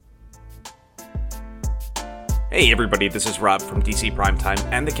Hey everybody, this is Rob from DC Primetime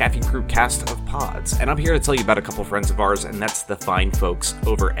and the Caffeine Crew cast of pods, and I'm here to tell you about a couple friends of ours, and that's the fine folks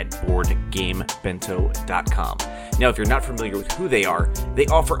over at BoardGameBento.com. Now, if you're not familiar with who they are, they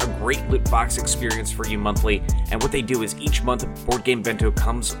offer a great loot box experience for you monthly, and what they do is each month, Board Game Bento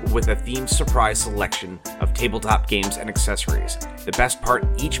comes with a themed surprise selection of tabletop games and accessories. The best part,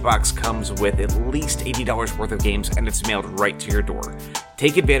 each box comes with at least $80 worth of games, and it's mailed right to your door.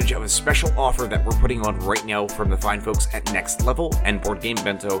 Take advantage of a special offer that we're putting on right now from the fine folks at Next Level and Board Game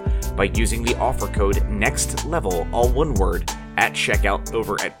Bento by using the offer code NEXTLEVEL, all one word, at checkout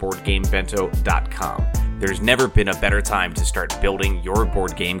over at BoardGameBento.com. There's never been a better time to start building your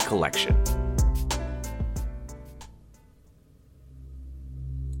board game collection.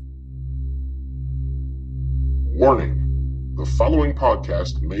 Warning: the following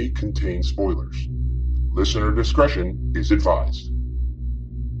podcast may contain spoilers. Listener discretion is advised.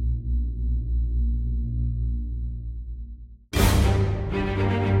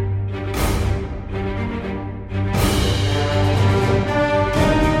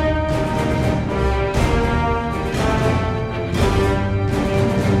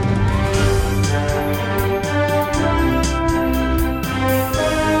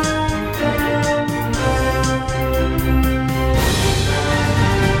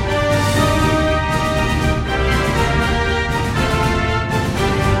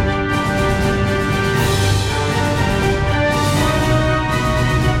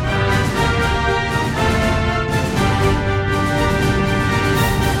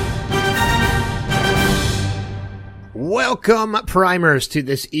 Welcome, primers, to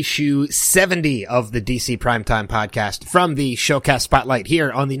this issue 70 of the DC Primetime podcast from the Showcast Spotlight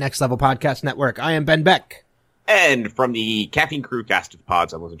here on the Next Level Podcast Network. I am Ben Beck. And from the Caffeine Crew cast of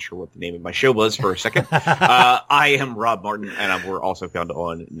pods, I wasn't sure what the name of my show was for a second. I am Rob Martin, and we're also found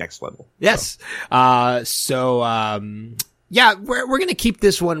on Next Level. Yes. Yeah, we're going to keep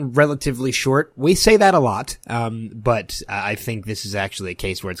this one relatively short. We say that a lot, but I think this is actually a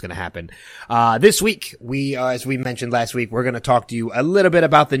case where it's going to happen. This week, as we mentioned last week, we're going to talk to you a little bit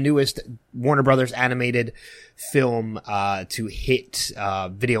about the newest Warner Brothers animated film to hit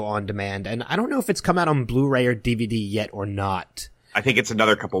video on demand. And I don't know if it's come out on Blu-ray or DVD yet or not. I think it's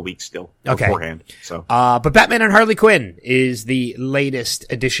another couple weeks still beforehand. So, but Batman and Harley Quinn is the latest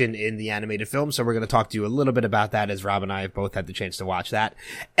addition in the animated film. So we're going to talk to you a little bit about that, as Rob and I have both had the chance to watch that.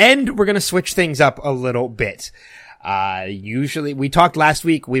 And we're going to switch things up a little bit. Usually we talked last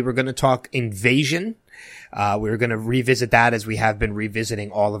week, we were going to talk Invasion. We were going to revisit that, as we have been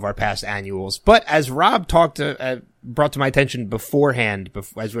revisiting all of our past annuals. But as Rob brought to my attention beforehand,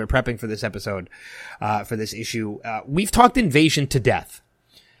 as we were prepping for this episode, for this issue, we've talked Invasion to death.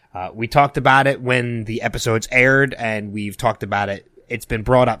 We talked about it when the episodes aired, and we've talked about it. It's been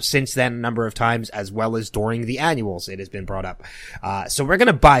brought up since then a number of times, as well as during the annuals it has been brought up. So we're going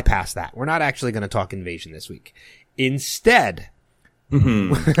to bypass that. We're not actually going to talk Invasion this week. Instead, we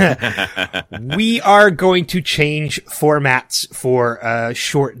are going to change formats for a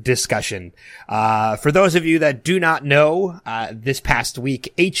short discussion. For those of you that do not know, this past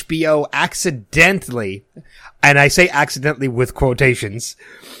week, HBO accidentally, and I say accidentally with quotations,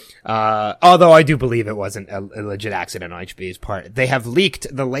 although I do believe it wasn't a legit accident on HBO's part, they have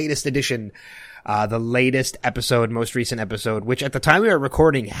leaked the latest edition, the latest episode, most recent episode, which at the time we are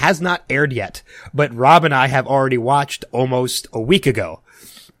recording has not aired yet, but Rob and I have already watched almost a week ago.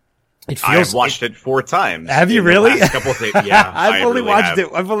 I've watched it 4 times. Have you really? Yeah, I've only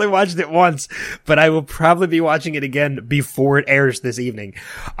watched it once, but I will probably be watching it again before it airs this evening.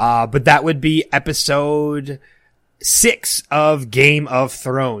 But that would be episode 6 of Game of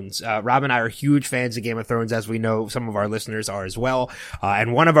Thrones. Rob and I are huge fans of Game of Thrones, as we know some of our listeners are as well.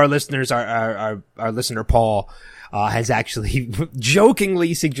 And one of our listeners, our listener Paul, has actually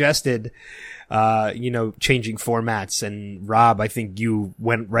jokingly suggested, changing formats. And Rob, I think you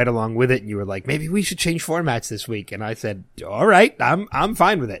went right along with it, and you were like, maybe we should change formats this week. And I said, all right, I'm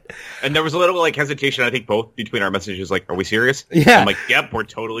fine with it. And there was a little hesitation, I think, both between our messages, are we serious? Yeah. I'm like, yep, we're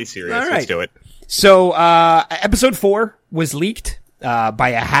totally serious. All right. Let's do it. So, episode 4 was leaked, by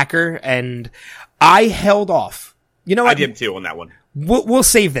a hacker, and I held off. You know what? I did too on that one. We'll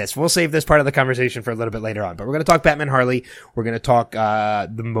save this. We'll save this part of the conversation for a little bit later on. But we're going to talk Batman Harley. We're going to talk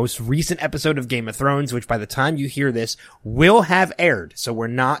the most recent episode of Game of Thrones, which by the time you hear this will have aired. So we're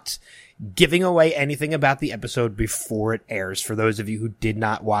not giving away anything about the episode before it airs, for those of you who did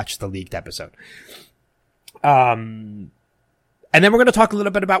not watch the leaked episode. And then we're going to talk a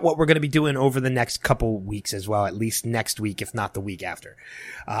little bit about what we're going to be doing over the next couple weeks as well, at least next week, if not the week after.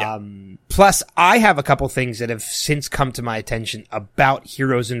 Plus, I have a couple things that have since come to my attention about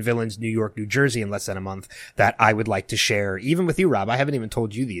Heroes and Villains New York, New Jersey in less than a month that I would like to share, even with you, Rob. I haven't even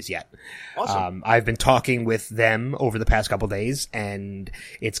told you these yet. Awesome. I've been talking with them over the past couple days, and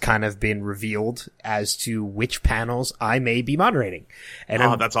it's kind of been revealed as to which panels I may be moderating.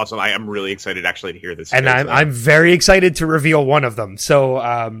 And that's awesome. I am really excited actually to hear this. And I'm very excited to reveal one of them. So,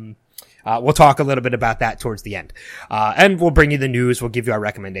 we'll talk a little bit about that towards the end. And we'll bring you the news. We'll give you our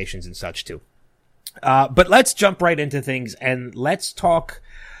recommendations and such too. But let's jump right into things and let's talk,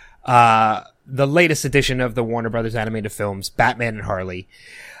 the latest edition of the Warner Brothers animated films, Batman and Harley.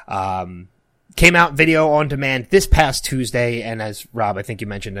 Came out video on demand this past Tuesday. And as Rob, I think you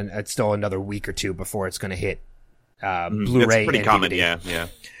mentioned, it's still another week or two before it's going to hit, Blu-ray. It's pretty and common. DVD.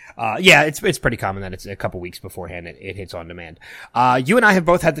 Yeah. It's pretty common that it's a couple weeks beforehand it hits on demand. You and I have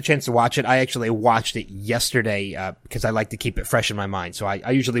both had the chance to watch it. I actually watched it yesterday, because I like to keep it fresh in my mind. So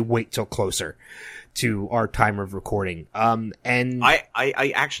I usually wait till closer to our time of recording. And I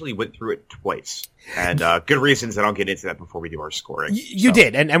actually went through it twice, and good reasons that I'll get into that before we do our scoring. You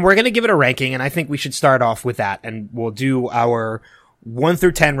did, and we're going to give it a ranking, and I think we should start off with that, and we'll do our 1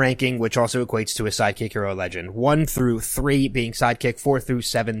 through 10 ranking, which also equates to a sidekick, hero, legend. 1 through 3 being sidekick, 4 through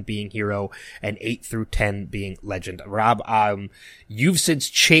 7 being hero, and 8 through 10 being legend. Rob, you've since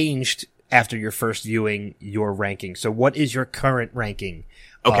changed after your first viewing your ranking. So what is your current ranking?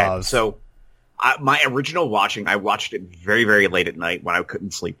 Okay, so my original watching, I watched it very, very late at night when I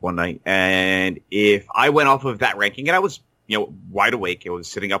couldn't sleep one night. And if I went off of that ranking, and I was, wide awake, I was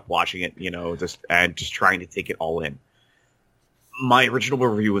sitting up watching it, just trying to take it all in. My original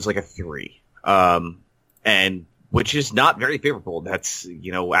review was like a 3, and which is not very favorable. That's,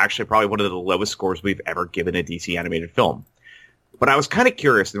 actually probably one of the lowest scores we've ever given a DC animated film. But I was kind of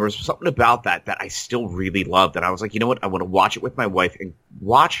curious. There was something about that I still really loved. And I was like, you know what? I want to watch it with my wife and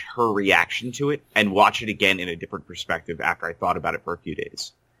watch her reaction to it and watch it again in a different perspective after I thought about it for a few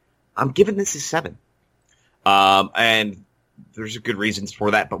days. I'm giving this a 7. And there's good reasons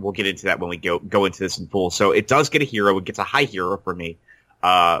for that, but we'll get into that when we go into this in full. So it does get a hero. It gets a high hero for me,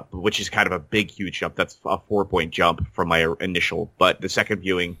 which is kind of a big, huge jump. That's a 4-point jump from my initial, but the second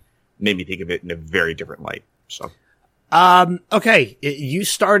viewing made me think of it in a very different light. So, okay. You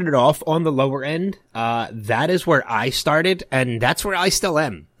started off on the lower end. That is where I started, and that's where I still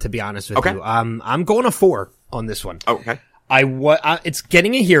am, to be honest with you. I'm going a 4 on this one. Okay. It's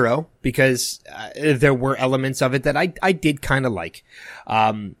getting a hero because there were elements of it that I did kind of like.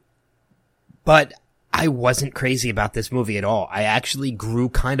 But I wasn't crazy about this movie at all. I actually grew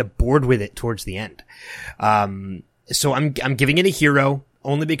kind of bored with it towards the end. So I'm giving it a hero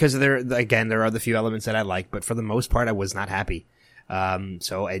only because there are the few elements that I like, but for the most part, I was not happy.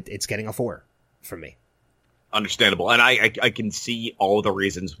 So it's getting a 4 from me. Understandable. And I can see all the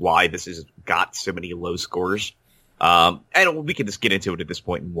reasons why this has got so many low scores. And we can just get into it at this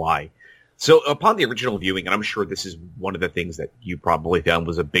point and why. So upon the original viewing, and I'm sure this is one of the things that you probably found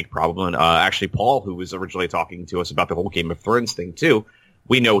was a big problem. And, actually, Paul, who was originally talking to us about the whole Game of Thrones thing too,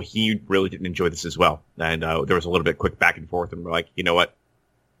 we know he really didn't enjoy this as well. And, there was a little bit quick back and forth, and we're like, you know what?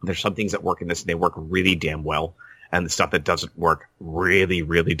 There's some things that work in this, and they work really damn well. And the stuff that doesn't work really,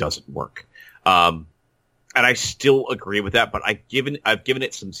 really doesn't work. And I still agree with that, but I've given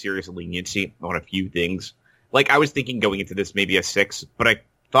it some serious leniency on a few things. Like, I was thinking going into this maybe a 6, but I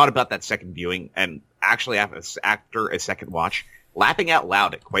thought about that second viewing, and actually after a second watch, laughing out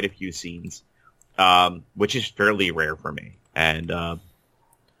loud at quite a few scenes, which is fairly rare for me. And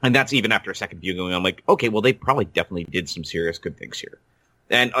that's even after a second viewing. I'm like, okay, well, they probably definitely did some serious good things here.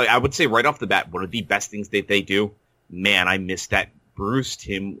 And I would say right off the bat, one of the best things that they do, man, I miss that Bruce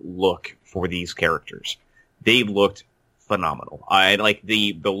Timm look for these characters. They looked phenomenal. I like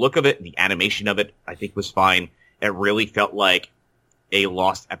the look of it, the animation of it, I think was fine. It really felt like a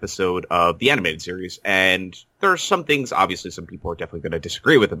lost episode of the animated series. And there are some things, obviously, some people are definitely going to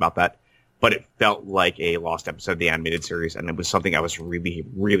disagree with about that, but it felt like a lost episode of the animated series, and it was something I was really,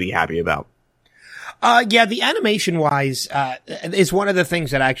 really happy about. Yeah, the animation wise, is one of the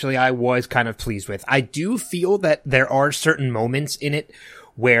things that actually I was kind of pleased with. I do feel that there are certain moments in it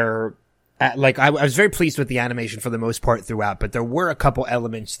where, I was very pleased with the animation for the most part throughout, but there were a couple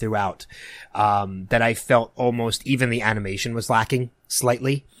elements throughout, that I felt almost even the animation was lacking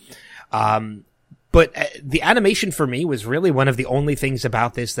slightly. But the animation for me was really one of the only things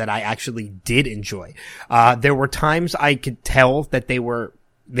about this that I actually did enjoy. There were times I could tell that they were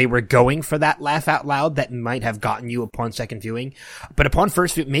going for that laugh out loud that might have gotten you upon second viewing. But upon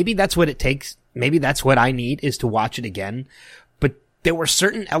first view, maybe that's what it takes. Maybe that's what I need, is to watch it again. But there were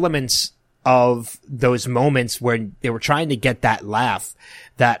certain elements of those moments where they were trying to get that laugh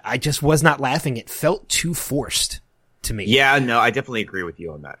that I just was not laughing. It felt too forced to me. Yeah, no, I definitely agree with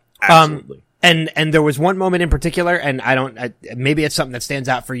you on that. Absolutely. And there was one moment in particular, and maybe it's something that stands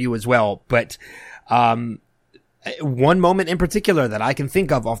out for you as well, but, one moment in particular that I can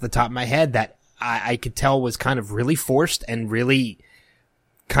think of off the top of my head that I could tell was kind of really forced and really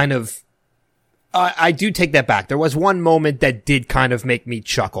kind of, I do take that back. There was one moment that did kind of make me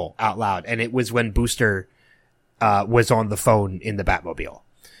chuckle out loud, and it was when Booster, was on the phone in the Batmobile.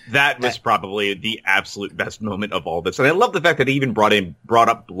 That was probably the absolute best moment of all this. And I love the fact that he even brought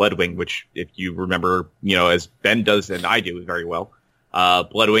up Bloodwing, which, if you remember, as Ben does and I do very well,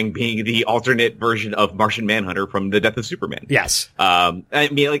 Bloodwing being the alternate version of Martian Manhunter from The Death of Superman. Yes. I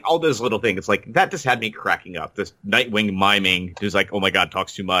mean, like, all those little things, like, that just had me cracking up. This Nightwing miming, who's like, oh my god,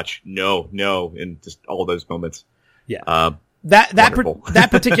 talks too much. No, and just all those moments. Yeah. That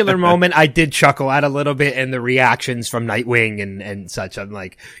particular moment, I did chuckle at a little bit, and the reactions from Nightwing and such. I'm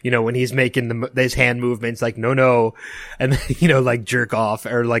like, when he's making his hand movements, like, no, and like jerk off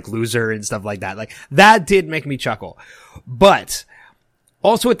or like loser and stuff like that. Like, that did make me chuckle. But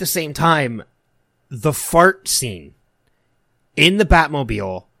also at the same time, the fart scene in the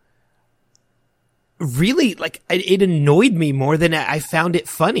Batmobile really, like, it annoyed me more than I found it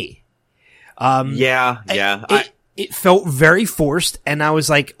funny. It felt very forced, and I was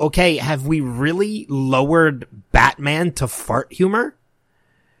like, okay, have we really lowered Batman to fart humor?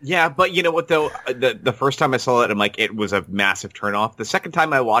 Yeah, but you know what, though? The first time I saw it, I'm like, it was a massive turnoff. The second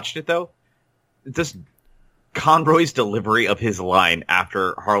time I watched it, though, just Conroy's delivery of his line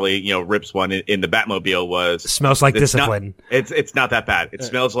after Harley, rips one in the Batmobile was... Smells like discipline. It's not that bad. It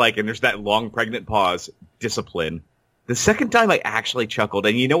smells like, and there's that long pregnant pause, discipline. The second time I actually chuckled,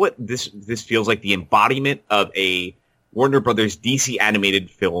 and you know what? This feels like the embodiment of a Warner Brothers DC animated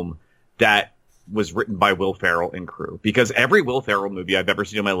film that was written by Will Ferrell and crew. Because every Will Ferrell movie I've ever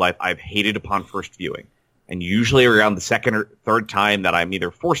seen in my life, I've hated upon first viewing. And usually around the second or third time that I'm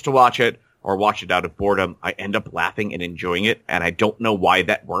either forced to watch it or watch it out of boredom, I end up laughing and enjoying it. And I don't know why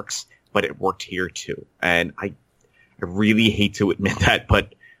that works, but it worked here too. And I really hate to admit that,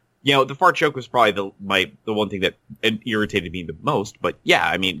 but... the fart joke was probably the one thing that irritated me the most. But yeah,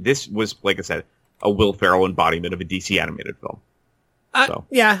 I mean, this was, like I said, a Will Ferrell embodiment of a DC animated film.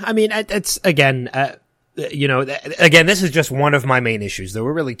 Yeah, I mean, it's again, again, this is just one of my main issues. There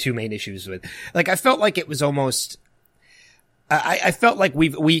were really two main issues with, like, I felt like it was almost, I felt like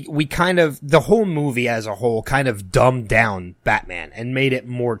we kind of, the whole movie as a whole kind of dumbed down Batman and made it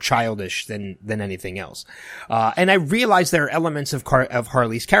more childish than anything else. And I realize there are elements of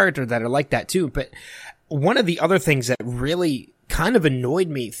Harley's character that are like that too, but one of the other things that really kind of annoyed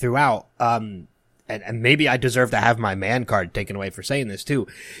me throughout, and maybe I deserve to have my man card taken away for saying this too,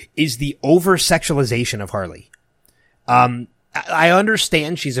 is the over-sexualization of Harley. I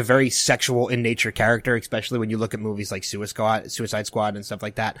understand she's a very sexual in nature character, especially when you look at movies like Suicide Squad and stuff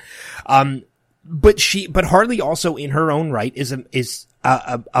like that. But Harley also in her own right is a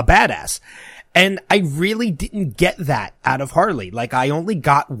badass. And I really didn't get that out of Harley. Like, I only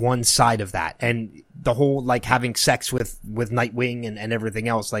got one side of that, and the whole, like, having sex with Nightwing and everything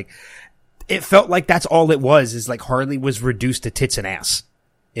else. Like, it felt like that's all it was, is like Harley was reduced to tits and ass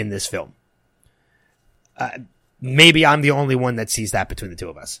in this film. Maybe I'm the only one that sees that between the two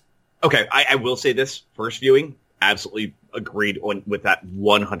of us. Okay, I will say this. First viewing, absolutely agreed with that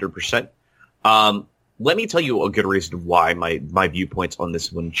 100%. Let me tell you a good reason why my viewpoints on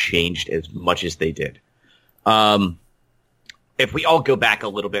this one changed as much as they did. If we all go back a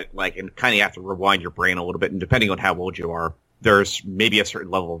little bit, like, and kind of have to rewind your brain a little bit, and depending on how old you are, there's maybe a certain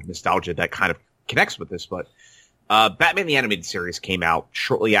level of nostalgia that kind of connects with this, but Batman the Animated Series came out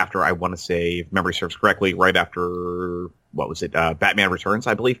shortly after, I want to say, if memory serves correctly, right after, Batman Returns,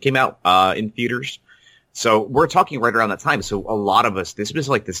 I believe, came out in theaters. So we're talking right around that time. So a lot of us, this was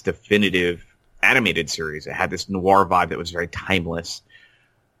like this definitive animated series. It had this noir vibe that was very timeless.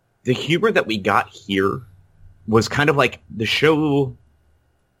 The humor that we got here was kind of like the show,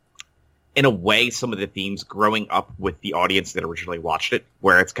 in a way, some of the themes growing up with the audience that originally watched it,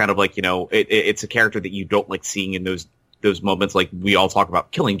 where it's kind of like, it's a character that you don't like seeing in those moments. Like, we all talk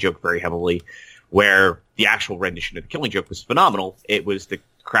about Killing Joke very heavily, where the actual rendition of the Killing Joke was phenomenal. It was the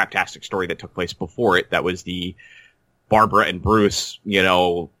craptastic story that took place before it. That was the Barbara and Bruce,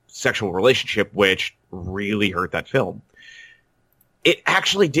 sexual relationship, which really hurt that film. It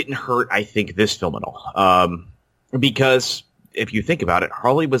actually didn't hurt, I think, this film at all. Because if you think about it,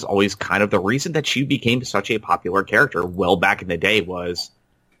 Harley was always kind of the reason that she became such a popular character well back in the day was,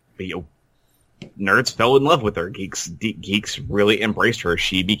 nerds fell in love with her. Geeks really embraced her.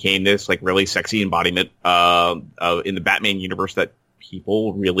 She became this like really sexy embodiment in the Batman universe that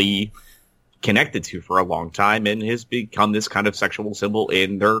people really connected to for a long time, and has become this kind of sexual symbol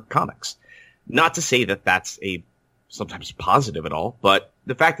in their comics. Not to say that that's a sometimes positive at all, but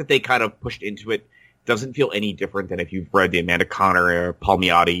the fact that they kind of pushed into it doesn't feel any different than if you've read the Amanda Conner or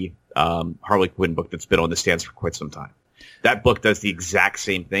Palmiotti Harley Quinn book that's been on the stands for quite some time. That book does the exact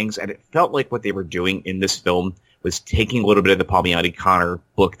same things, and it felt like what they were doing in this film was taking a little bit of the Palmiotti Conner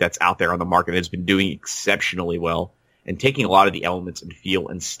book that's out there on the market and has been doing exceptionally well, and taking a lot of the elements and feel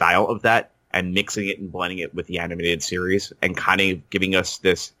and style of that and mixing it and blending it with the animated series and kind of giving us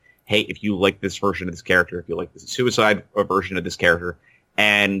this, hey, if you like this version of this character, if you like the Suicide version of this character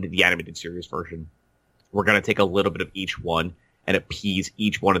and the animated series version, we're going to take a little bit of each one and appease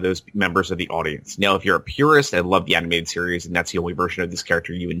each one of those members of the audience. Now, if you're a purist and love the animated series and that's the only version of this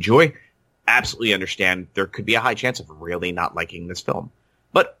character you enjoy, absolutely understand there could be a high chance of really not liking this film.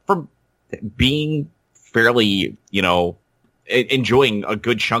 But from being fairly, enjoying a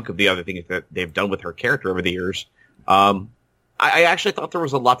good chunk of the other things that they've done with her character over the years, I actually thought there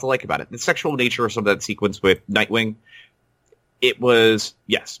was a lot to like about it. The sexual nature of some of that sequence with Nightwing, it was,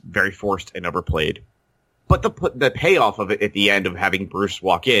 yes, very forced and overplayed. But the payoff of it at the end of having Bruce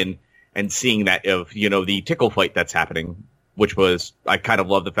walk in and seeing that the tickle fight that's happening, which was, I kind of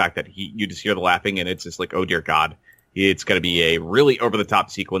love the fact that you just hear the laughing and it's just like, oh dear God, it's going to be a really over the top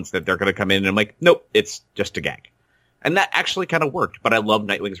sequence that they're going to come in and I'm like, nope, it's just a gag. And that actually kind of worked, but I love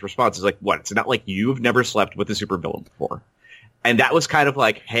Nightwing's response. It's like, what? It's not like you've never slept with a supervillain before. And that was kind of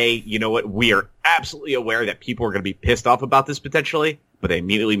like, hey, you know what? We are absolutely aware that people are going to be pissed off about this potentially, but they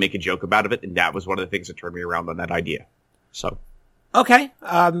immediately make a joke about it. And that was one of the things that turned me around on that idea. So. Okay.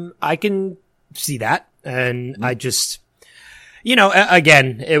 I can see that. And I just,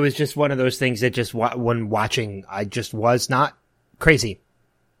 again, it was just one of those things that just when watching, I just was not crazy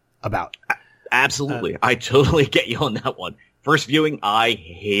about. Absolutely. I totally get you on that one. First viewing, I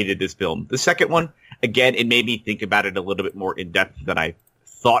hated this film. The second one, again, it made me think about it a little bit more in depth than I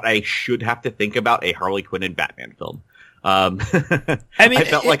thought I should have to think about a Harley Quinn and Batman film. I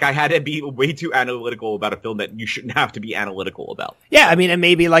felt like I had to be way too analytical about a film that you shouldn't have to be analytical about. Yeah, I mean, and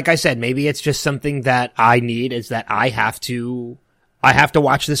maybe, like I said, maybe it's just something that I need is that I have to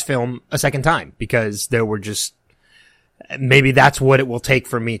watch this film a second time because maybe that's what it will take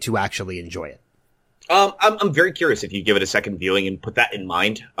for me to actually enjoy it. I'm very curious if you give it a second viewing and put that in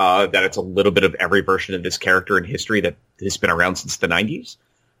mind, that it's a little bit of every version of this character in history that has been around since the 90s,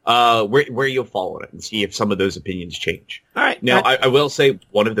 where you'll follow it and see if some of those opinions change. All right. Now, I will say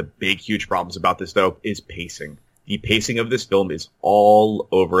one of the big, huge problems about this, though, is pacing. The pacing of this film is all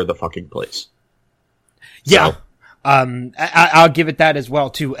over the fucking place. Yeah. So. I'll give it that as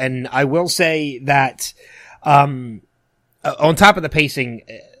well, too. And I will say that, on top of the pacing,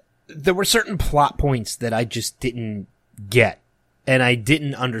 there were certain plot points that I just didn't get and I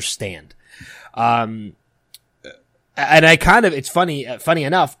didn't understand. And I kind of, it's funny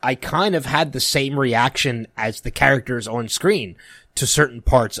enough, I kind of had the same reaction as the characters on screen to certain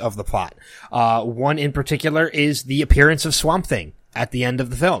parts of the plot. One in particular is the appearance of Swamp Thing at the end of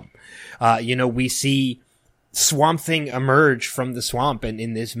the film. We see Swamp Thing emerge from the swamp and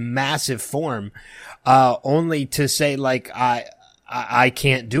in this massive form, only to say like, I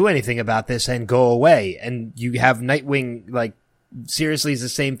can't do anything about this and go away. And you have Nightwing, like, seriously is the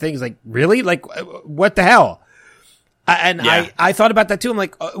same thing. It's like, really? Like, what the hell? I thought about that too. I'm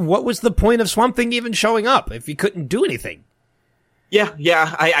like, what was the point of Swamp Thing even showing up if he couldn't do anything? Yeah.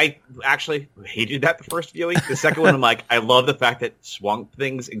 I actually hated that the first viewing. The second one, I'm like, I love the fact that Swamp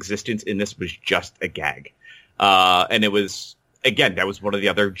Thing's existence in this was just a gag. And it was, again, that was one of the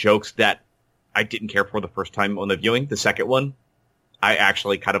other jokes that I didn't care for the first time on the viewing. The second one, I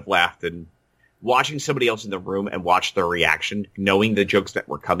actually kind of laughed, and watching somebody else in the room and watch their reaction, knowing the jokes that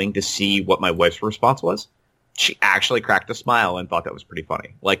were coming to see what my wife's response was, she actually cracked a smile and thought that was pretty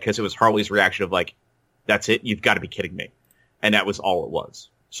funny. Like, because it was Harley's reaction of like, that's it? You've got to be kidding me. And that was all it was.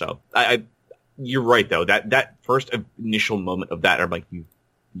 So you're right though. That first initial moment of that, I'm like,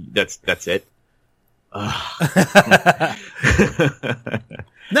 that's it.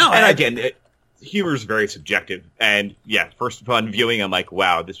 No. And again, humor is very subjective, and yeah, first fun viewing, I'm like,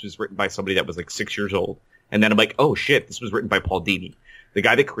 wow, this was written by somebody that was like 6 years old, and then I'm like, oh shit, this was written by Paul Dini, the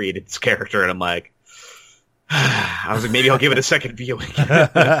guy that created this character, and I'm like, I was like, maybe I'll give it a second viewing.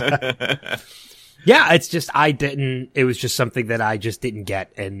 Yeah, it's just it was just something that I just didn't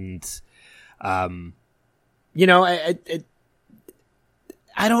get, and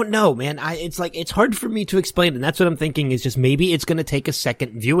I don't know, man. It's hard for me to explain. And that's what I'm thinking is just maybe it's going to take a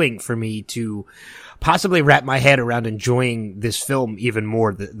second viewing for me to possibly wrap my head around enjoying this film even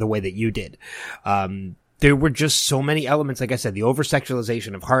more the way that you did. There were just so many elements, like I said, the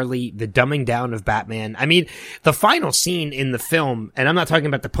over-sexualization of Harley, the dumbing down of Batman. I mean, the final scene in the film, and I'm not talking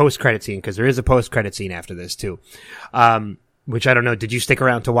about the post-credit scene, because there is a post-credit scene after this, too. Which I don't know, did you stick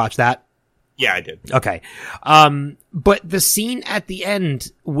around to watch that? Yeah, I did. Okay. But the scene at the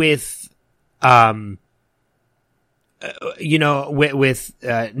end with, with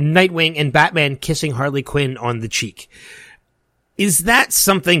Nightwing and Batman kissing Harley Quinn on the cheek. Is that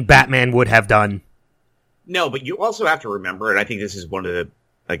something Batman would have done? No, but you also have to remember, and I think this is one of the,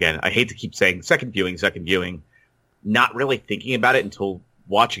 again, I hate to keep saying second viewing, not really thinking about it until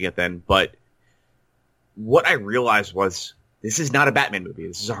watching it then, but what I realized was this is not a Batman movie.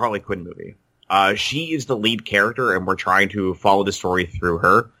 This is a Harley Quinn movie. She is the lead character, and we're trying to follow the story through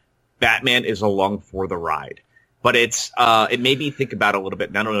her. Batman is along for the ride. But it made me think about it a little bit.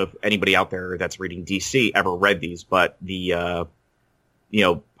 And I don't know if anybody out there that's reading DC ever read these, but the,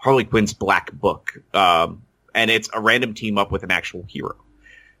 Harley Quinn's Black Book. And it's a random team up with an actual hero.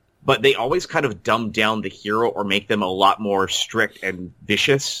 But they always kind of dumb down the hero or make them a lot more strict and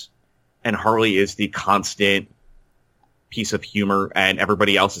vicious. And Harley is the constant piece of humor, and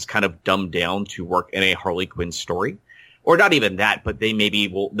everybody else is kind of dumbed down to work in a Harley Quinn story. Or not even that, but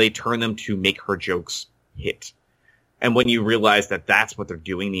they turn them to make her jokes hit. And when you realize that that's what they're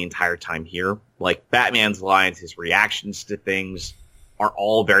doing the entire time here, like Batman's lines, his reactions to things are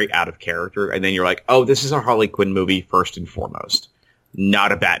all very out of character. And then you're like, oh, this is a Harley Quinn movie first and foremost,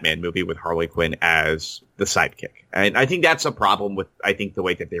 not a Batman movie with Harley Quinn as the sidekick. And I think that's a problem with, I think, the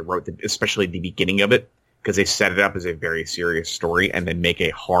way that they wrote, especially the beginning of it, because they set it up as a very serious story and then make a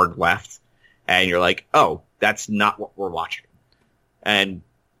hard left. And you're like, oh, that's not what we're watching. And,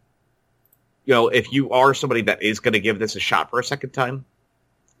 if you are somebody that is going to give this a shot for a second time,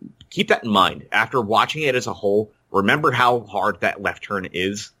 keep that in mind. After watching it as a whole, remember how hard that left turn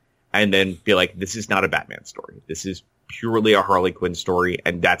is, and then be like, this is not a Batman story. This is purely a Harley Quinn story,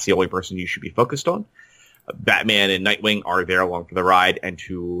 and that's the only person you should be focused on. Batman and Nightwing are there along for the ride and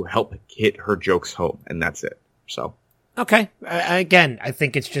to help hit her jokes home, and that's it. So, okay. Again, I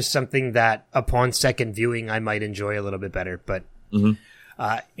think it's just something that upon second viewing I might enjoy a little bit better, but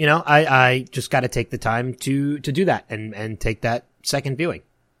I just got to take the time to do that and take that second viewing.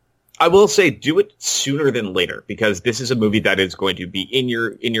 I will say do it sooner than later, because this is a movie that is going to be in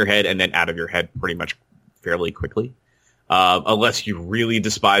your head and then out of your head pretty much fairly quickly. Unless you really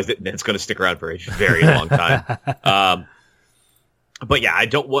despise it, and then it's going to stick around for a very long time. But yeah, I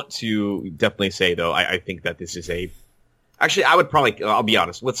don't want to definitely say, though, I think that this is actually, I would probably, I'll be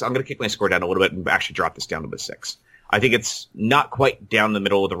honest, I'm going to kick my score down a little bit and actually drop this down to a 6. I think it's not quite down the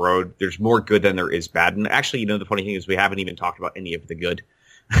middle of the road. There's more good than there is bad. And actually, the funny thing is we haven't even talked about any of the good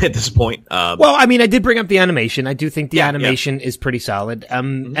at this point. Well, I mean, I did bring up the animation. I do think the animation is pretty solid.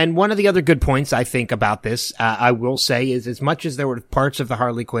 And one of the other good points I think about this, I will say, is as much as there were parts of the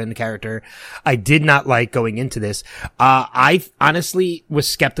Harley Quinn character I did not like going into this, I honestly was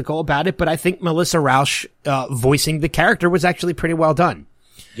skeptical about it, but I think Melissa Rauch voicing the character was actually pretty well done.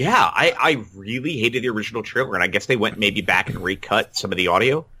 Yeah, I really hated the original trailer, and I guess they went maybe back and recut some of the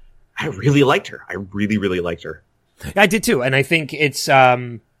audio. I really liked her. I really, really liked her. I did too, and I think it's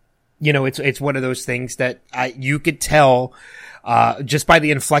it's one of those things that you could tell just by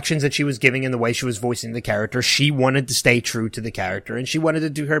the inflections that she was giving and the way she was voicing the character, she wanted to stay true to the character and she wanted to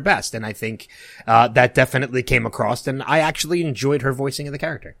do her best, and I think that definitely came across, and I actually enjoyed her voicing of the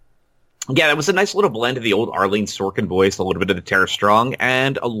character. Yeah, that was a nice little blend of the old Arlene Sorkin voice, a little bit of the Tara Strong,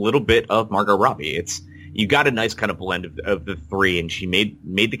 and a little bit of Margot Robbie. You got a nice kind of blend of the three, and she made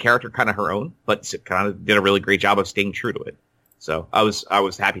the character kind of her own, but kind of did a really great job of staying true to it. So I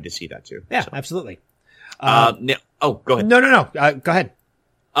was happy to see that too. Yeah, so. Absolutely. Go ahead. No. Go ahead.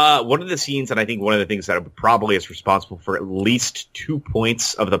 One of the scenes, and I think one of the things that probably is responsible for at least 2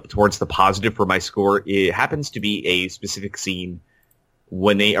 points towards the positive for my score, it happens to be a specific scene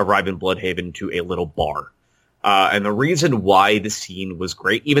when they arrive in Bloodhaven to a little bar. And the reason why the scene was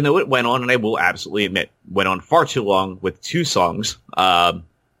great, even though it went on, and I will absolutely admit, went on far too long with 2 songs.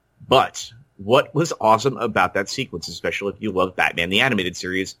 But what was awesome about that sequence, especially if you love Batman the Animated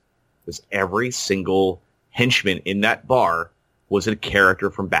Series, was every single henchman in that bar was a character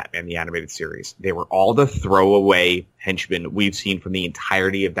from Batman the Animated Series. They were all the throwaway henchmen we've seen from the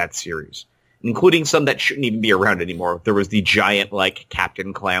entirety of that series, including some that shouldn't even be around anymore. There was the giant,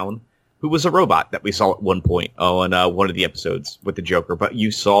 Captain Clown, who was a robot that we saw at one point on one of the episodes with the Joker. But you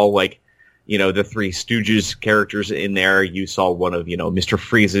saw, the Three Stooges characters in there. You saw one of, Mr.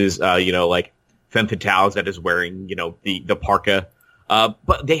 Freeze's, like femme fatales that is wearing, the parka.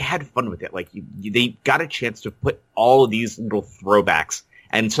 But they had fun with it. Like they got a chance to put all of these little throwbacks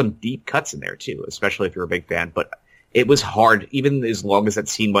and some deep cuts in there too, especially if you're a big fan. But it was hard, even as long as that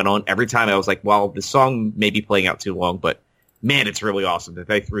scene went on. Every time I was like, well, the song may be playing out too long, but man, it's really awesome that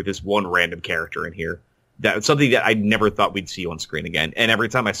they threw this one random character in here. That's something that I never thought we'd see on screen again. And every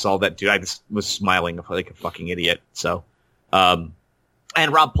time I saw that, dude, I just was smiling like a fucking idiot. So, and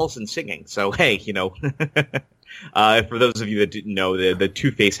Rob Paulsen singing. So, hey, for those of you that didn't know, the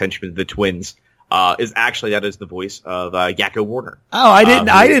Two-Face henchman, the twins, is the voice of Yakko Warner. Oh,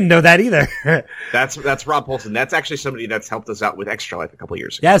 I didn't know that either. That's Rob Paulsen. That's actually somebody that's helped us out with Extra Life a couple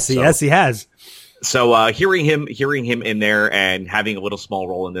years ago. Yes, he has. So hearing him in there and having a little small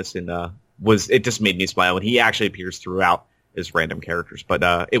role in this it just made me smile. And he actually appears throughout as random characters,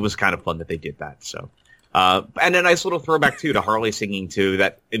 but it was kind of fun that they did that. So and a nice little throwback too to Harley singing to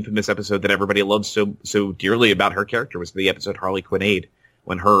that infamous episode that everybody loves so dearly about her character, was the episode Harley Quinn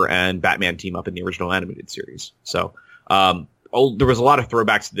when her and Batman team up in the original animated series. So there was a lot of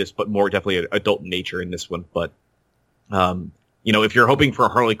throwbacks to this, but more definitely adult in nature in this one. But if you're hoping for a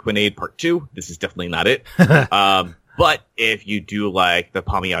Harley Quinn Part 2, this is definitely not it. But if you do like the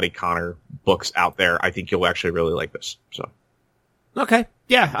Palmiotti Connor books out there, I think you'll actually really like this. So, okay,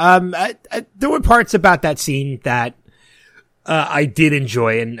 yeah. There were parts about that scene that I did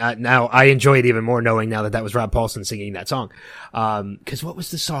enjoy, and now I enjoy it even more knowing now that was Rob Paulsen singing that song. Because what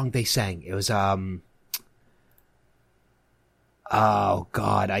was the song they sang? It was oh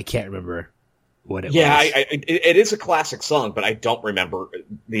God, I can't remember what it was. Yeah, it is a classic song, but I don't remember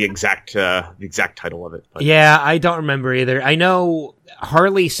the exact title of it. But. Yeah, I don't remember either. I know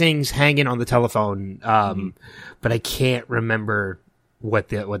Harley sings "Hanging on the Telephone," but I can't remember what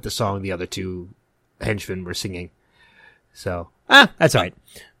the song the other two henchmen were singing. So, that's all right.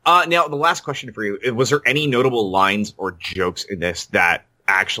 Now, the last question for you: was there any notable lines or jokes in this that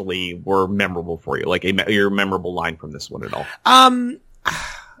actually were memorable for you? Like your memorable line from this one at all?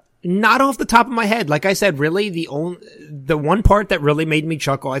 Not off the top of my head. Like I said, really, the one part that really made me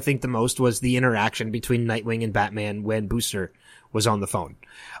chuckle, I think the most, was the interaction between Nightwing and Batman when Booster was on the phone.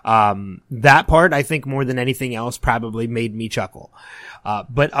 That part, I think, more than anything else, probably made me chuckle.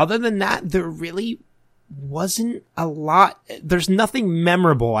 But other than that, there really wasn't a lot. There's nothing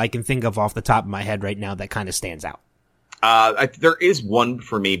memorable I can think of off the top of my head right now that kind of stands out. There is one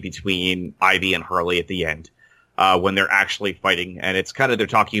for me between Ivy and Harley at the end. When they're actually fighting, and it's kind of, they're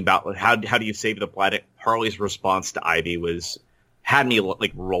talking about how do you save the planet. Harley's response to Ivy had me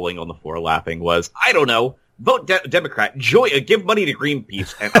like rolling on the floor laughing, was, I don't know, vote Democrat, give money to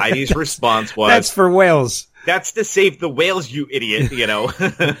Greenpeace. And Ivy's response was, that's for whales. That's to save the whales, you idiot, All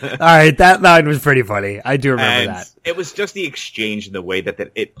right, that line was pretty funny. I do remember that. It was just the exchange and the way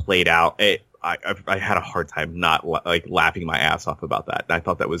that it played out. I had a hard time not laughing my ass off about that. And I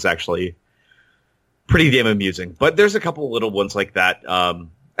thought that was actually pretty damn amusing. But there's a couple little ones like that.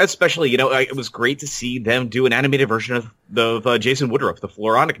 Especially, it was great to see them do an animated version of Jason Woodruff, the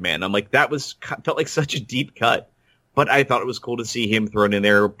Floronic Man. I'm like, felt like such a deep cut. But I thought it was cool to see him thrown in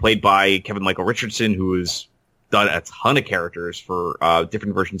there, played by Kevin Michael Richardson, who has done a ton of characters for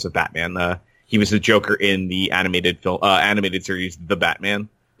different versions of Batman. He was the Joker in the animated series The Batman,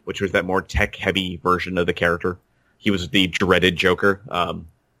 which was that more tech-heavy version of the character. He was the dreaded Joker.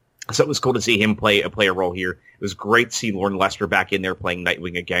 So it was cool to see him play a role here. It was great to see Lorne Lester back in there playing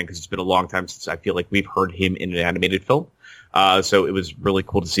Nightwing again, because it's been a long time since I feel like we've heard him in an animated film. So it was really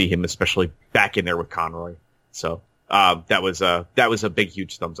cool to see him, especially back in there with Conroy. So that was a big,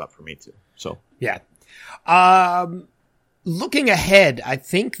 huge thumbs up for me too. So yeah. Looking ahead, I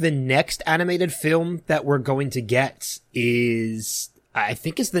think the next animated film that we're going to get is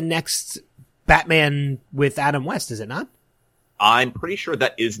the next Batman with Adam West, is it not? I'm pretty sure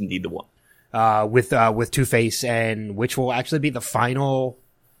that is indeed the one. With Two-Face, and which will actually be the final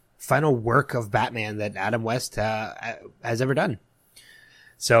work of Batman that Adam West has ever done.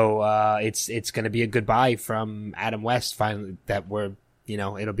 So it's going to be a goodbye from Adam West. Finally, that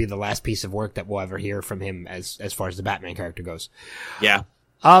it'll be the last piece of work that we'll ever hear from him as far as the Batman character goes. Yeah.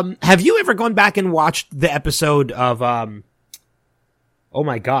 Have you ever gone back and watched the episode of oh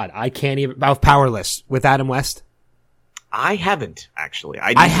my God, I can't even, about Powerless with Adam West? I haven't, actually.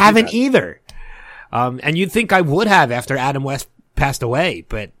 I haven't either. And you'd think I would have after Adam West passed away,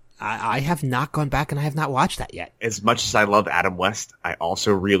 but I have not gone back and I have not watched that yet. As much as I love Adam West, I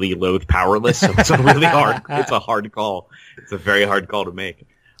also really loathe Powerless, so it's a really hard call. It's a very hard call to make.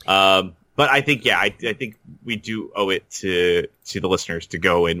 But But I think, I think we do owe it to the listeners to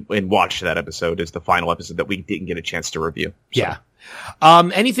go and watch that episode as the final episode that we didn't get a chance to review. So. Yeah.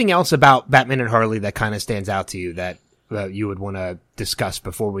 Anything else about Batman and Harley that kind of stands out to you that you would want to discuss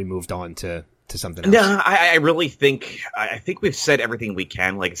before we moved on to something else? No, I really think we've said everything we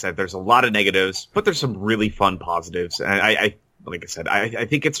can. Like I said, there's a lot of negatives, but there's some really fun positives. And I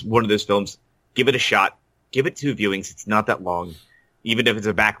think it's one of those films. Give it a shot. Give it 2 viewings. It's not that long. Even if it's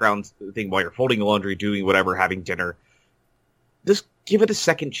a background thing while you're folding laundry, doing whatever, having dinner. Just give it a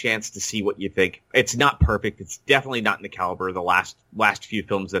second chance to see what you think. It's not perfect. It's definitely not in the caliber of the last few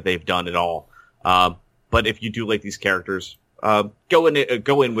films that they've done at all. But if you do like these characters, go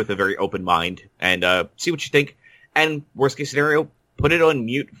in with a very open mind and see what you think. And worst case scenario, put it on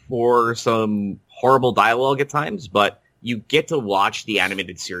mute for some horrible dialogue at times, but you get to watch the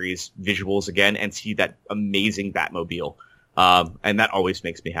animated series visuals again and see that amazing Batmobile. And that always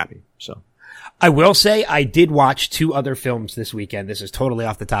makes me happy. So I will say I did watch 2 other films this weekend. This is totally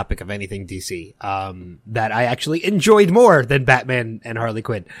off the topic of anything DC, that I actually enjoyed more than Batman and Harley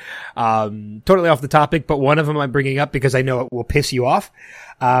Quinn. Totally off the topic, but one of them I'm bringing up because I know it will piss you off.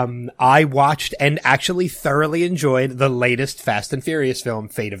 I watched and actually thoroughly enjoyed the latest Fast and Furious film,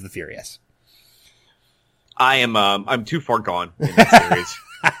 Fate of the Furious. I'm too far gone in that series.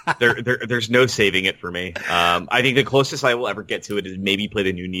 There's no saving it for me. I think the closest I will ever get to it is maybe play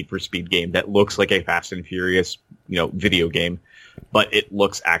the new Need for Speed game that looks like a Fast and Furious, video game, but it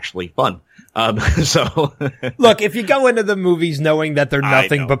looks actually fun. So look, if you go into the movies knowing that they're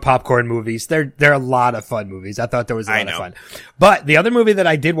nothing but popcorn movies, they're a lot of fun movies. I thought there was a lot of fun. But the other movie that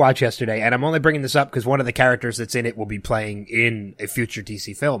I did watch yesterday, and I'm only bringing this up because one of the characters that's in it will be playing in a future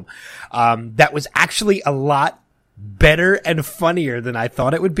DC film, that was actually a lot better and funnier than I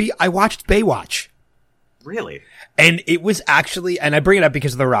thought it would be. I watched Baywatch. Really? And it was actually, and I bring it up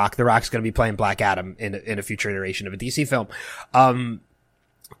because of The Rock. The Rock's going to be playing Black Adam in a future iteration of a DC film.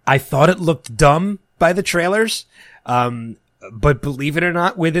 I thought it looked dumb by the trailers. But believe it or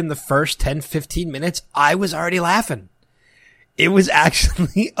not, within the first 10, 15 minutes, I was already laughing. It was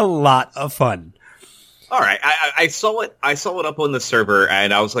actually a lot of fun. All right. I saw it up on the server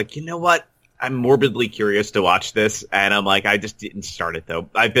and I was like, you know what? I'm morbidly curious to watch this, and I'm like, I just didn't start it, though.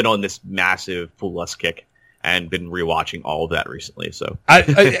 I've been on this massive Fool Us kick and been rewatching all of that recently, so.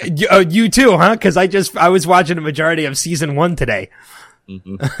 You too, huh? Because I was watching a majority of season 1 today.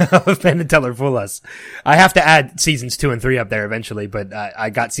 Mm-hmm. Of Penn and Teller Fool Us. I have to add seasons 2 and 3 up there eventually, but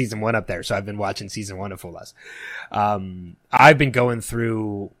I got season 1 up there, so I've been watching season 1 of Fool Us. I've been going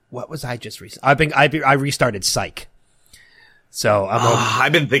through, what was I just recently? I restarted Psych. So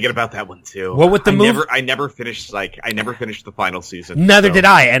I've been thinking about that one too. Well, with the movie, I never finished Psych. I never finished the final season. Neither did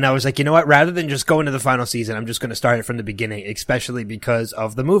I. And I was like, you know what? Rather than just go into the final season, I'm just going to start it from the beginning, especially because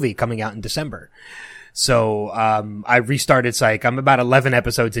of the movie coming out in December. So I restarted Psych. I'm about 11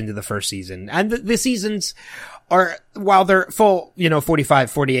 episodes into the first season, and the seasons are, while they're full, 45,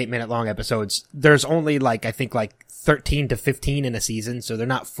 48 minute long episodes, there's only I think 13 to 15 in a season, so they're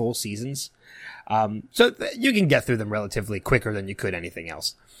not full seasons. So you can get through them relatively quicker than you could anything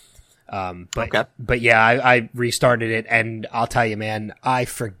else. But yeah, I restarted it, and I'll tell you, man, I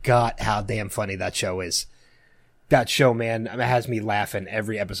forgot how damn funny that show is. That show, man, it has me laughing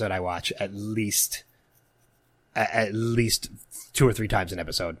every episode I watch, at least 2 or 3 times an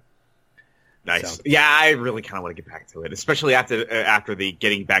episode. Nice. So. Yeah, I really kind of want to get back to it, especially after the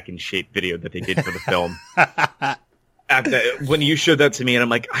getting back in shape video that they did for the film. When you showed that to me, and I'm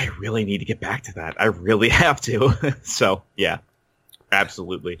like, I really need to get back to that. I really have to. So, yeah,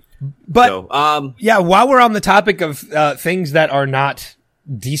 absolutely. But, yeah, while we're on the topic of things that are not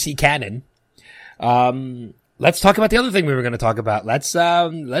DC canon, let's talk about the other thing we were going to talk about.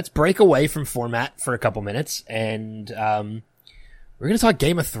 Let's break away from format for a couple minutes, and we're going to talk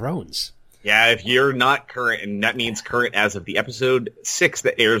Game of Thrones. Yeah, if you're not current, and that means current as of the episode 6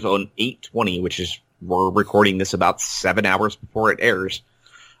 that airs on 8/20, which is, we're recording this about 7 hours before it airs.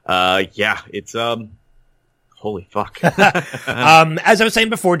 Yeah, it's, holy fuck. As I was saying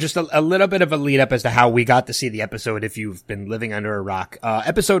before, just a little bit of a lead up as to how we got to see the episode if you've been living under a rock.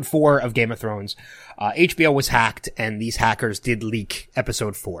 Episode 4 of Game of Thrones, HBO was hacked, and these hackers did leak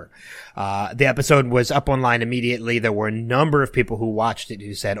episode 4. The episode was up online immediately. There were a number of people who watched it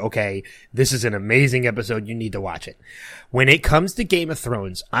who said, okay, this is an amazing episode. You need to watch it. When it comes to Game of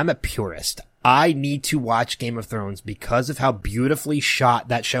Thrones, I'm a purist. I need to watch Game of Thrones because of how beautifully shot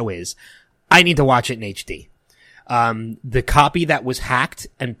that show is. I need to watch it in HD. The copy that was hacked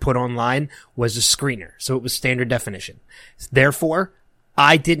and put online was a screener, so it was standard definition. Therefore,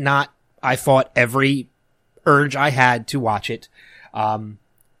 I fought every urge I had to watch it. And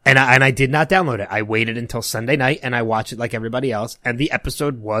And I did not download it. I waited until Sunday night and I watched it like everybody else, and the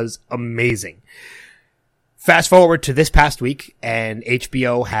episode was amazing. Fast forward to this past week, and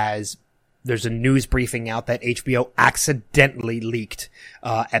there's a news briefing out that HBO accidentally leaked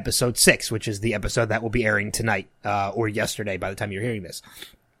episode 6, which is the episode that will be airing tonight, or yesterday by the time you're hearing this.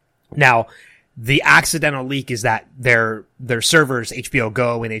 Now, the accidental leak is that their servers, HBO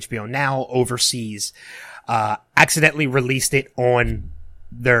Go and HBO Now overseas, accidentally released it on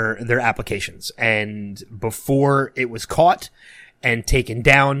their applications. And before it was caught and taken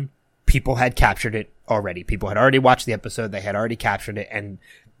down, people had captured it already. People had already watched the episode. They had already captured it. And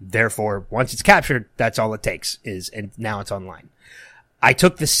therefore, once it's captured, that's all it takes and now it's online. I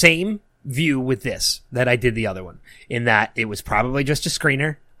took the same view with this that I did the other one, in that it was probably just a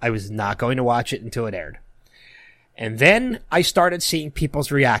screener. I was not going to watch it until it aired. And then I started seeing people's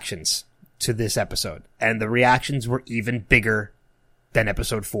reactions to this episode, and the reactions were even bigger than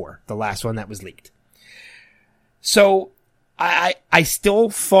episode 4, the last one that was leaked. So I still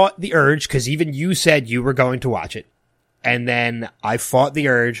fought the urge, because even you said you were going to watch it. And then I fought the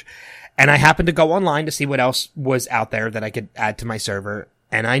urge, and I happened to go online to see what else was out there that I could add to my server.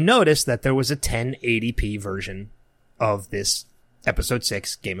 And I noticed that there was a 1080p version of this episode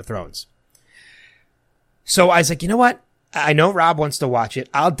 6, Game of Thrones. So I was like, you know what? I know Rob wants to watch it.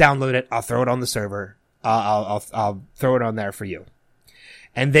 I'll download it. I'll throw it on the server. I'll throw it on there for you.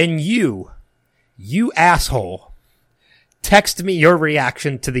 And then you asshole, text me your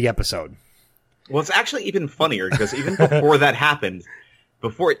reaction to the episode. Well, it's actually even funnier, because even before that happened,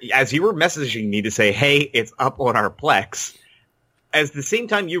 as you were messaging me to say, hey, it's up on our Plex, as the same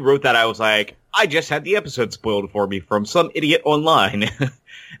time you wrote that, I was like, I just had the episode spoiled for me from some idiot online.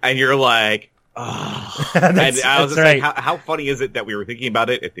 And you're like, oh. And I was just right. like, how funny is it that we were thinking about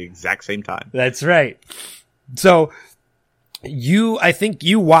it at the exact same time? That's right. So I think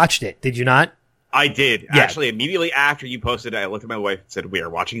you watched it, did you not? I did. Yeah. Actually, immediately after you posted it, I looked at my wife and said, we are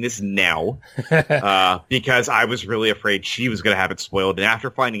watching this now. Because I was really afraid she was going to have it spoiled. And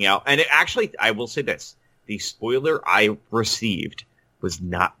after finding out, and it actually, I will say this, the spoiler I received was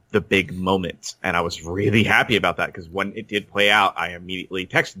not the big moment. And I was really happy about that, because when it did play out, I immediately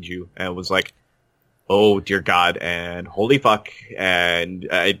texted you and was like, oh, dear God, and holy fuck. And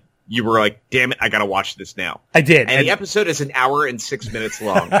you were like, damn it, I gotta watch this now. I did. And the episode is an hour and 6 minutes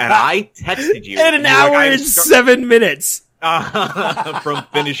long. And I texted you. And an hour and 7 minutes. From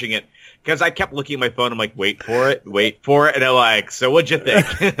finishing it. Because I kept looking at my phone. I'm like, wait for it. And I'm like, so what'd you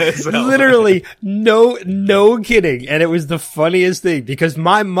think? So. Literally, no kidding. And it was the funniest thing, because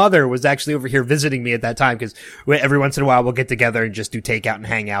my mother was actually over here visiting me at that time, because every once in a while we'll get together and just do takeout and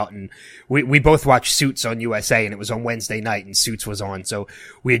hang out. And we both watched Suits on USA, and it was on Wednesday night and Suits was on. So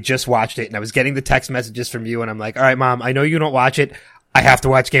we had just watched it, and I was getting the text messages from you, and I'm like, all right, Mom, I know you don't watch it. I have to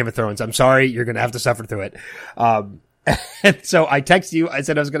watch Game of Thrones. I'm sorry. You're going to have to suffer through it. And so I texted you. I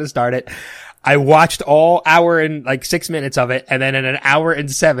said I was going to start it. I watched all hour and 6 minutes of it. And then in an hour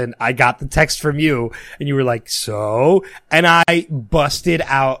and 7, I got the text from you, and you were like, so, and I busted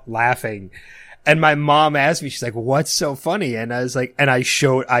out laughing. And my mom asked me, she's like, what's so funny? And I was like, and I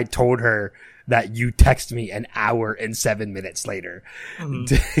told her that you text me an hour and 7 minutes later,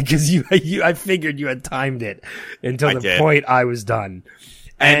 because I figured you had timed it until the point I was done.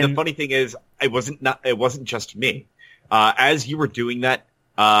 And the funny thing is, it wasn't just me. As you were doing that,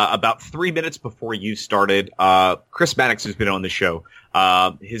 about 3 minutes before you started, Chris Mannix, who's been on the show,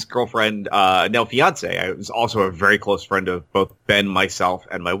 his girlfriend, now fiance, was also a very close friend of both Ben, myself,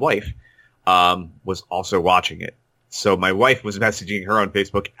 and my wife, was also watching it. So my wife was messaging her on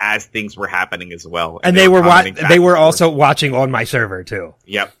Facebook as things were happening as well. And they were also watching on my server too.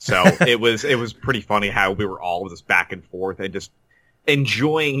 Yep. So it was pretty funny how we were all just back and forth and just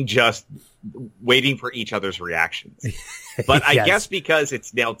enjoying just waiting for each other's reactions. But I guess because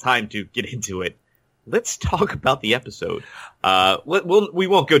it's now time to get into it, let's talk about the episode. We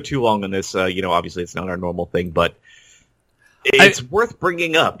won't go too long on this. Obviously it's not our normal thing, but it's worth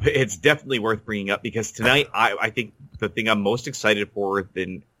bringing up. It's definitely worth bringing up, because tonight I think the thing I'm most excited for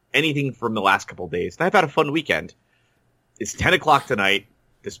than anything from the last couple of days, and I've had a fun weekend, is 10 o'clock tonight,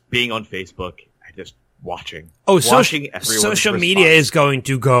 just being on Facebook and just watching social media is going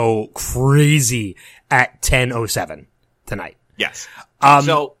to go crazy at 10:07 tonight. Yes.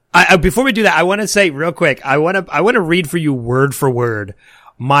 So before we do that, I want to say real quick, I want to read for you word for word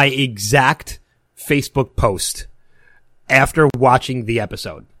my exact Facebook post after watching the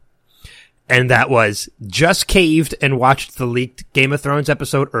episode. And that was, just caved and watched the leaked Game of Thrones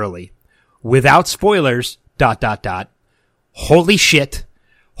episode early. Without spoilers, ... Holy shit.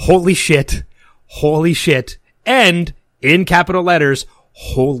 Holy shit. Holy shit. And, in capital letters,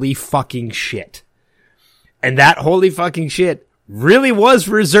 holy fucking shit. And that holy fucking shit really was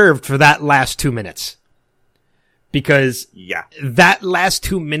reserved for that last 2 minutes. Because that last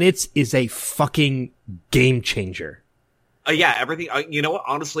 2 minutes is a fucking game changer. Everything. You know what?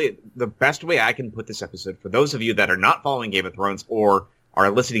 Honestly, the best way I can put this episode, for those of you that are not following Game of Thrones or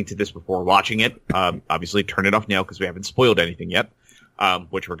are listening to this before watching it, obviously turn it off now because we haven't spoiled anything yet,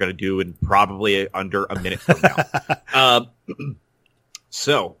 which we're going to do in probably under a minute from now.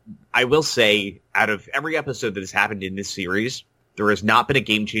 So, I will say, out of every episode that has happened in this series, there has not been a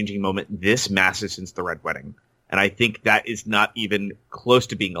game-changing moment this massive since the Red Wedding. And I think that is not even close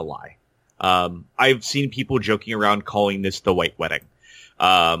to being a lie. I've seen people joking around calling this the White Wedding.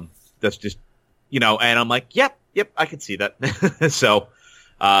 That's just, and I'm like, yep, I can see that. So,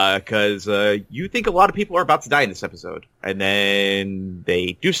 because you think a lot of people are about to die in this episode, and then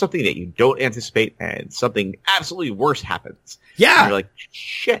they do something that you don't anticipate, and something absolutely worse happens. Yeah. And you're like,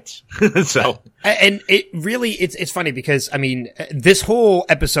 shit. So, and it really, it's funny because, I mean, this whole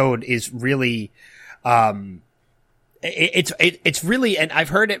episode is really, it's really, and I've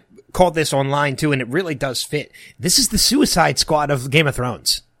heard it called this online too, and it really does fit. This is the Suicide Squad of Game of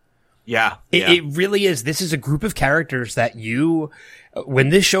Thrones. Yeah. It really is. This is a group of characters that when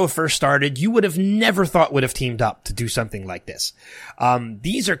this show first started, you would have never thought would have teamed up to do something like this.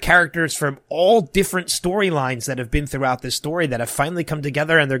 These are characters from all different storylines that have been throughout this story that have finally come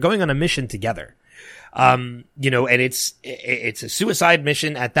together, and they're going on a mission together. And it's a suicide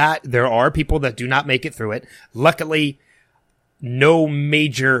mission at that. There are people that do not make it through it. Luckily, no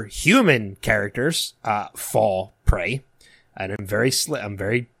major human characters, fall prey. And I'm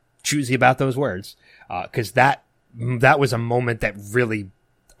very choosy about those words. Cause that was a moment that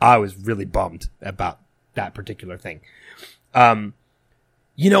I was really bummed about that particular thing. But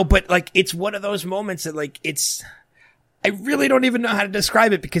like, it's one of those moments that like, I really don't even know how to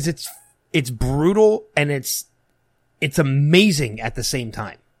describe it because it's brutal and it's amazing at the same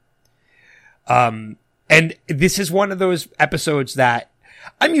time. And this is one of those episodes that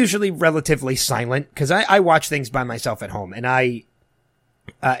I'm usually relatively silent because I watch things by myself at home, and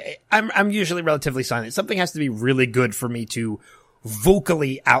I'm usually relatively silent. Something has to be really good for me to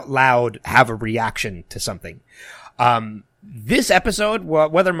vocally out loud have a reaction to something. This episode,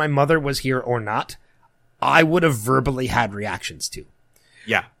 whether my mother was here or not, I would have verbally had reactions to.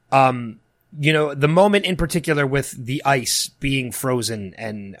 Yeah. The moment in particular with the ice being frozen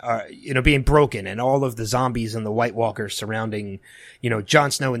and, being broken and all of the zombies and the White Walkers surrounding,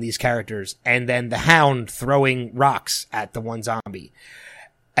 Jon Snow and these characters, and then the Hound throwing rocks at the one zombie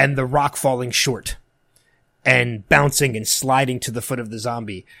and the rock falling short and bouncing and sliding to the foot of the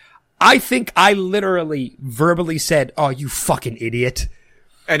zombie. I think I literally verbally said, "Oh, you fucking idiot."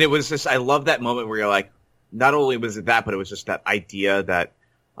 And it was just, I love that moment where you're like, not only was it that, but it was just that idea that,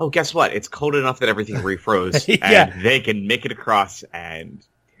 oh, guess what? It's cold enough that everything refroze, and they can make it across and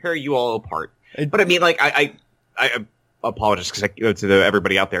tear you all apart. But I mean, like, I apologize because to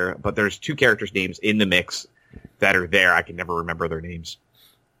everybody out there, but there's two characters' names in the mix that are there. I can never remember their names.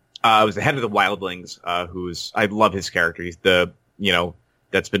 It was the head of the Wildlings, I love his character. He's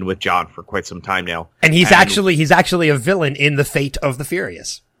that's been with Jon for quite some time now, and he's actually a villain in The Fate of the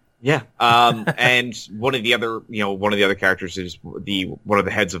Furious. Yeah. And one of the other characters is one of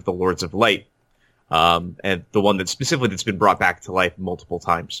the heads of the Lords of Light. And the one that's been brought back to life multiple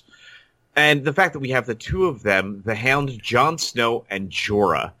times. And the fact that we have the two of them, the Hound, Jon Snow, and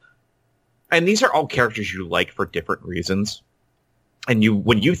Jorah. And these are all characters you like for different reasons. And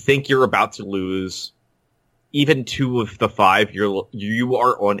when you think you're about to lose even two of the five, you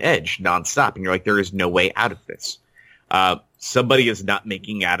are on edge nonstop. And you're like, there is no way out of this. Somebody is not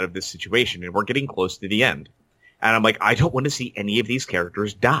making out of this situation, and we're getting close to the end. And I'm like, I don't want to see any of these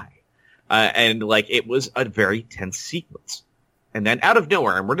characters die. And like, it was a very tense sequence. And then out of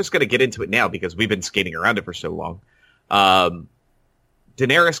nowhere, and we're just going to get into it now because we've been skating around it for so long,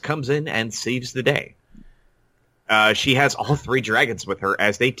 Daenerys comes in and saves the day. She has all three dragons with her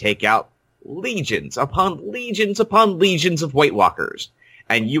as they take out legions upon legions upon legions of White Walkers.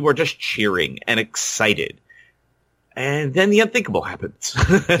 And you are just cheering and excited. And then the unthinkable happens.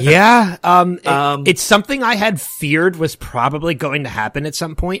 Yeah. It's something I had feared was probably going to happen at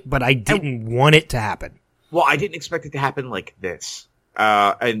some point, but I didn't want it to happen. Well, I didn't expect it to happen like this.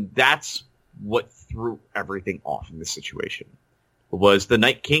 And that's what threw everything off in this situation. Was the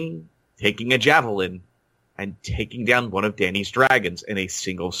Night King taking a javelin and taking down one of Dany's dragons in a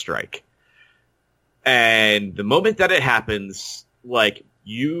single strike. And the moment that it happens, like,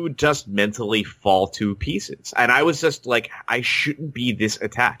 you just mentally fall to pieces. And I was just like, I shouldn't be this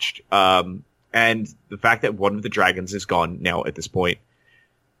attached. And the fact that one of the dragons is gone now at this point,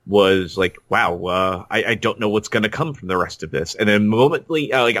 was like, wow, I don't know what's going to come from the rest of this. And then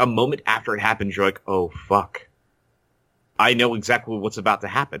a moment after it happens, you're like, oh, fuck. I know exactly what's about to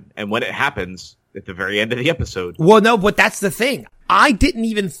happen. And when it happens, at the very end of the episode. Well, no, but that's the thing. I didn't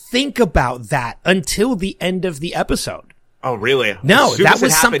even think about that until the end of the episode. Oh, really? No, that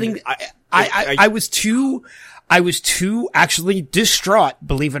was something I was too actually distraught,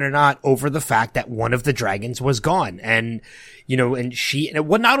 believe it or not, over the fact that one of the dragons was gone. And,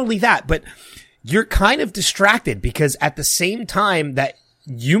 well, not only that, but you're kind of distracted because at the same time that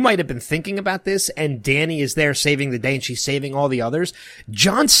you might have been thinking about this and Dany is there saving the day and she's saving all the others,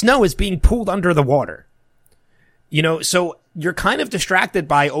 Jon Snow is being pulled under the water. So you're kind of distracted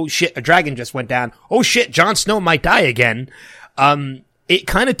by, oh shit, a dragon just went down. Oh shit, Jon Snow might die again. It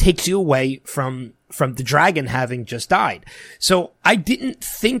kind of takes you away from the dragon having just died. So I didn't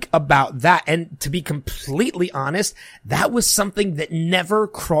think about that. And to be completely honest, that was something that never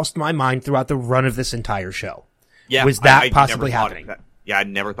crossed my mind throughout the run of this entire show. Yeah. Was that possibly happening? Yeah, I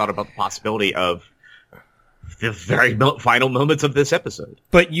never thought about the possibility of the very final moments of this episode.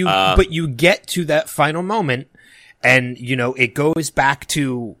 But you get to that final moment and, it goes back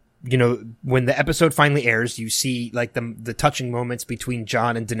to, when the episode finally airs, you see like the touching moments between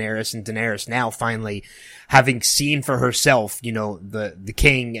Jon and Daenerys now finally having seen for herself, the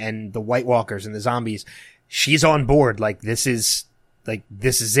king and the White Walkers and the zombies. She's on board. Like this is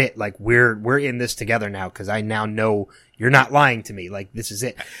it. Like we're in this together now because I now know you're not lying to me. Like this is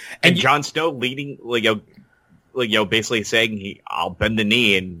it. And Jon Snow leading, basically saying I'll bend the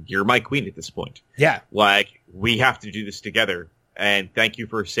knee and you're my queen at this point. Yeah. Like we have to do this together. And thank you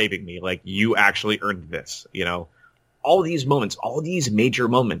for saving me. Like, you actually earned this, All these moments, all these major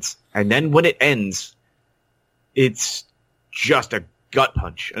moments. And then when it ends, it's just a gut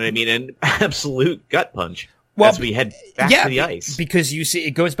punch. And I mean, an absolute gut punch as we head back to the ice. Because you see,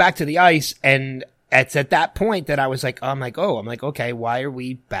 it goes back to the ice. And it's at that point that I was like, I'm like, okay, why are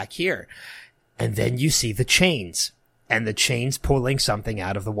we back here? And then you see the chains. And the chains pulling something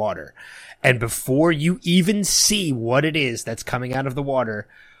out of the water. And before you even see what it is that's coming out of the water,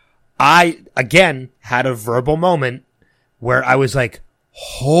 I, again, had a verbal moment where I was like,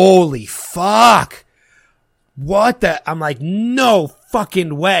 holy fuck. What the? I'm like, no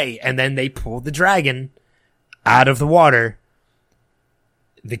fucking way. And then they pull the dragon out of the water.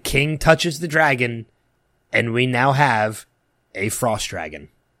 The king touches the dragon, and we now have a frost dragon.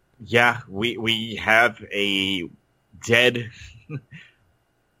 Yeah, we have a dead...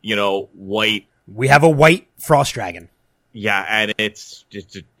 white. We have a white frost dragon. Yeah, and it's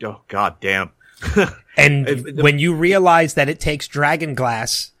just, oh, god damn. And when you realize that it takes dragon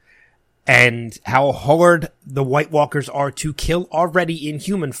glass and how hard the White Walkers are to kill already in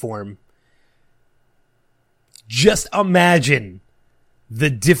human form, just imagine the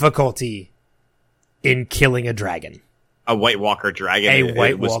difficulty in killing a dragon. A White Walker dragon.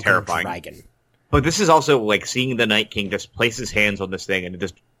 It was terrifying. Dragon. But this is also like seeing the Night King just place his hands on this thing and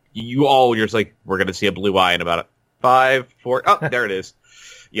just you're just like, we're going to see a blue eye in about 5, 4, oh, there it is.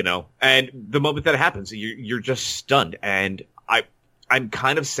 And the moment that it happens, you're just stunned. And I'm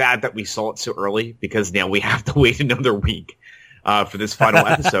kind of sad that we saw it so early because now we have to wait another week for this final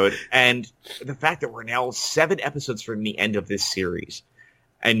episode. And the fact that we're now 7 episodes from the end of this series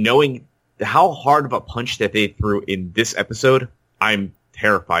and knowing how hard of a punch that they threw in this episode, I'm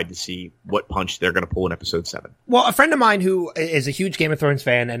terrified to see what punch they're going to pull in episode 7. Well, a friend of mine who is a huge Game of Thrones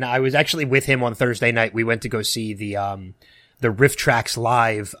fan, and I was actually with him on Thursday night. We went to go see the Riff Tracks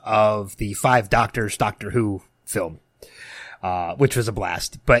live of the 5 Doctors Doctor Who film, which was a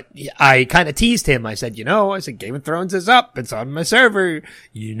blast. But I kind of teased him. I said, Game of Thrones is up. It's on my server.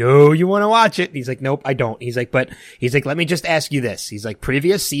 You want to watch it. And he's like, nope, I don't. He's like, let me just ask you this. He's like,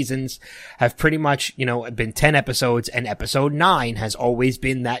 previous seasons have pretty much, been 10 episodes, and episode 9 has always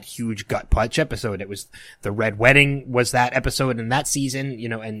been that huge gut punch episode. It was the Red Wedding was that episode in that season,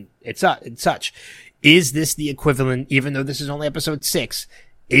 and it's such. Is this the equivalent, even though this is only episode 6,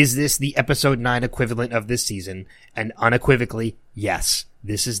 is this the episode 9 equivalent of this season? And unequivocally, yes.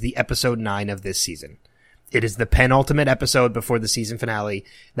 This is the episode 9 of this season. It is the penultimate episode before the season finale.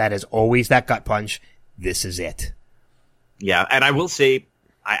 That is always that gut punch. This is it. Yeah, and I will say,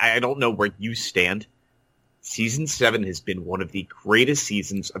 I don't know where you stand. Season 7 has been one of the greatest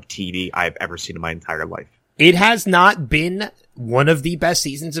seasons of TV I've ever seen in my entire life. It has not been one of the best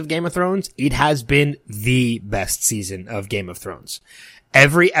seasons of Game of Thrones. It has been the best season of Game of Thrones.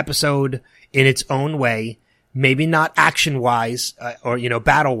 Every episode in its own way, maybe not action-wise, or,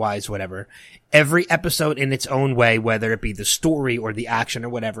 battle-wise, whatever. Every episode in its own way, whether it be the story or the action or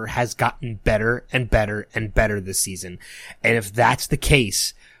whatever, has gotten better and better and better this season. And if that's the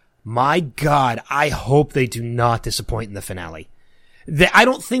case, My God, I hope they do not disappoint in the finale. I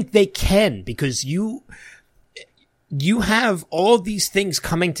don't think they can, because you have all these things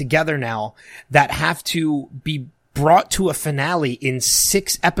coming together now that have to be brought to a finale in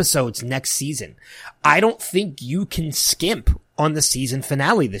 6 episodes next season. I don't think you can skimp on the season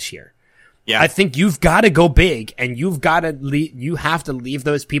finale this year. Yeah. I think you've got to go big, and you have to leave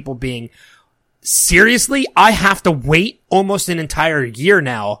those people being, seriously, I have to wait almost an entire year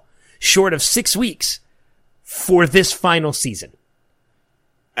now, short of 6 weeks, for this final season.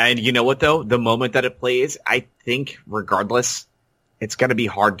 And you know what, though? The moment that it plays, I think, regardless, it's going to be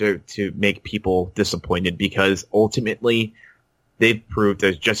hard to make people disappointed, because ultimately they've proved,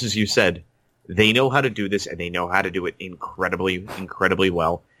 as just as you said, they know how to do this, and they know how to do it incredibly, incredibly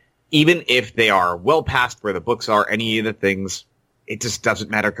well. Even if they are well past where the books are, any of the things, it just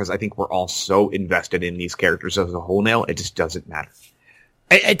doesn't matter, because I think we're all so invested in these characters as a whole now, it just doesn't matter.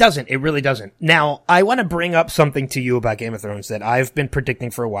 It doesn't. It really doesn't. Now, I want to bring up something to you about Game of Thrones that I've been predicting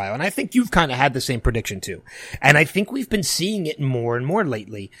for a while, and I think you've kind of had the same prediction too. And I think we've been seeing it more and more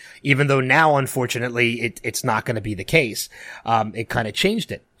lately, even though now, unfortunately, it's not going to be the case. It kind of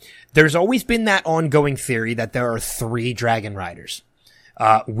changed it. There's always been that ongoing theory that there are 3 dragon riders.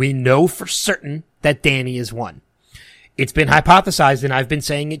 We know for certain that Dany is one. It's been hypothesized, and I've been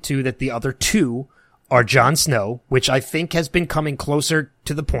saying it too, that the other 2 are Jon Snow, which I think has been coming closer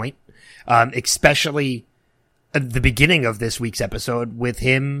to the point, especially at the beginning of this week's episode with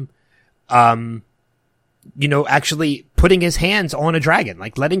him, actually putting his hands on a dragon,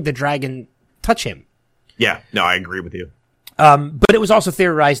 like letting the dragon touch him. Yeah, no, I agree with you. But it was also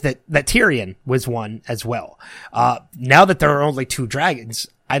theorized that Tyrion was one as well. Now that there are only 2 dragons,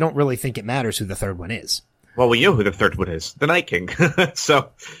 I don't really think it matters who the third one is. Well, we know who the third one is. The Night King. So,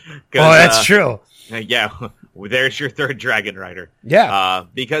 that's true. Yeah, there's your third dragon rider. Yeah.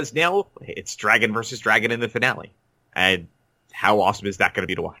 Because now it's dragon versus dragon in the finale. And how awesome is that going to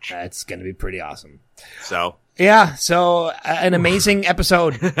be to watch? That's going to be pretty awesome. So. Yeah, so an amazing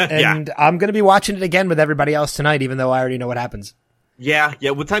episode. And yeah. I'm going to be watching it again with everybody else tonight, even though I already know what happens. Yeah.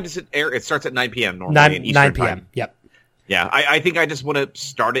 What time does it air? It starts at 9 p.m. normally. 9 p.m. Time. Yep. Yeah, I think I just want to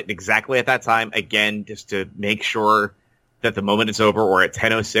start it exactly at that time, again, just to make sure that the moment is over, or at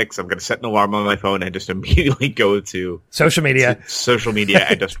 10:06, I'm going to set an alarm on my phone and just immediately go to social media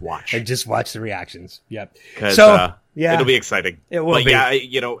and just watch. And just watch the reactions. Yep. So, it'll be exciting. It will be. Yeah,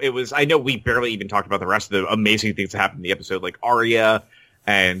 it was, I know we barely even talked about the rest of the amazing things that happened in the episode, like Arya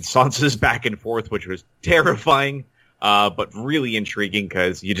and Sansa's back and forth, which was terrifying. But really intriguing,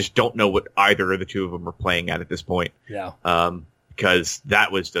 because you just don't know what either of the 2 of them are playing at this point. Yeah. Because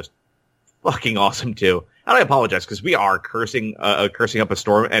that was just fucking awesome too. And I apologize, because we are cursing up a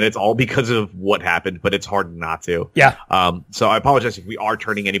storm, and it's all because of what happened, but it's hard not to. Yeah. So I apologize if we are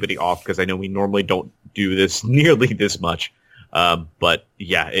turning anybody off, because I know we normally don't do this nearly this much. But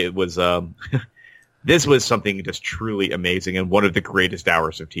yeah, it was, this was something just truly amazing, and one of the greatest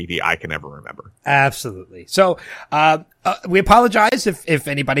hours of TV I can ever remember. Absolutely. So, we apologize if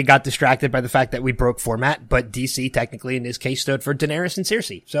anybody got distracted by the fact that we broke format, but DC technically in this case stood for Daenerys and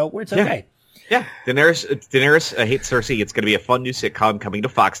Cersei. So it's okay. Yeah. Daenerys hates Cersei. It's going to be a fun new sitcom coming to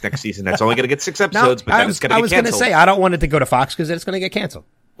Fox next season. That's only going to get 6 episodes, but then it's going to get canceled. I was going to say, I don't want it to go to Fox because it's going to get canceled.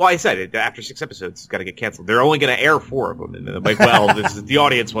 Well, I said it, after 6 episodes, it's got to get canceled. They're only going to air 4 of them. And they're like, well, the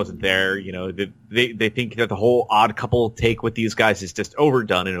audience wasn't there. They think that the whole Odd Couple take with these guys is just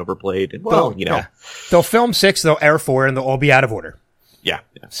overdone and overplayed. And yeah. They'll film 6, they'll air 4, and they'll all be out of order. Yeah.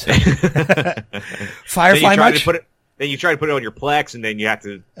 Firefly much? Then you try to put it on your Plex, and then you have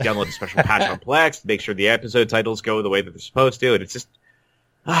to download a special patch on Plex to make sure the episode titles go the way that they're supposed to. And it's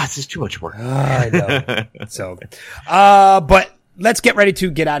just too much work. I know. So, but let's get ready to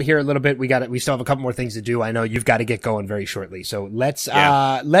get out of here a little bit. We still have a couple more things to do. I know you've got to get going very shortly. So let's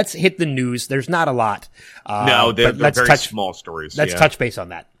hit the news. There's not a lot. No, they're very small stories. Let's touch base on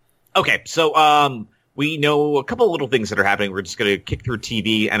that. Okay. So, we know a couple of little things that are happening. We're just going to kick through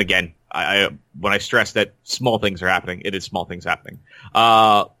TV. And again, when I stress that small things are happening, it is small things happening.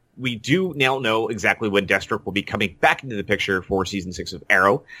 We do now know exactly when Deathstroke will be coming back into the picture for season 6 of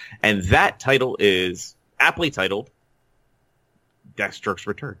Arrow. And that title is aptly titled Deathstroke's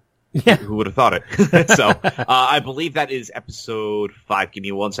Return. Yeah. Who would have thought it? So, I believe that is episode 5. Give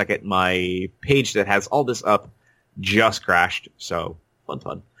me 1 second. My page that has all this up just crashed. So,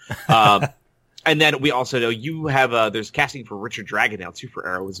 fun. And then we also know you have, there's casting for Richard Dragon now, too, for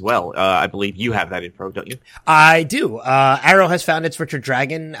Arrow as well. I believe you have that info, don't you? I do. Arrow has found its Richard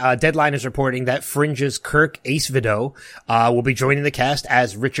Dragon. Deadline is reporting that Fringe's Kirk Acevedo will be joining the cast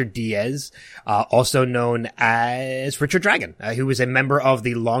as Richard Diaz, also known as Richard Dragon, who is a member of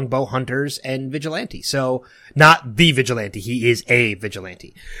the Longbow Hunters and Vigilante. So, not the Vigilante, he is a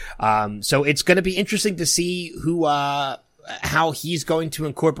Vigilante. So it's going to be interesting to see who, how he's going to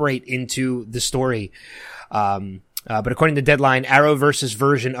incorporate into the story. But according to Deadline, Arrowverse's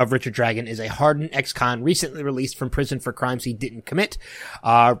version of Richard Dragon is a hardened ex-con recently released from prison for crimes he didn't commit.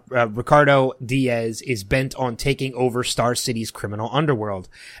 Ricardo Diaz is bent on taking over Star City's criminal underworld.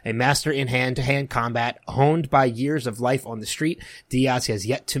 A master in hand-to-hand combat, honed by years of life on the street, Diaz has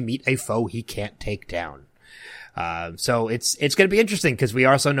yet to meet a foe he can't take down. So it's going to be interesting because we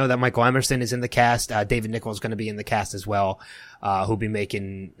also know that Michael Emerson is in the cast. David Nichols is going to be in the cast as well, who'll be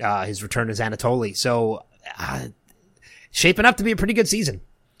making, his return as Anatoly. So, shaping up to be a pretty good season.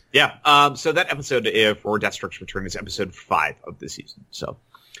 Yeah. So that episode for Deathstroke's return is episode 5 of the season. So,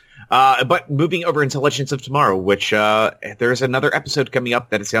 but moving over into Legends of Tomorrow, which, there's another episode coming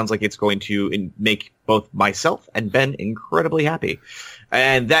up that it sounds like it's going to make both myself and Ben incredibly happy.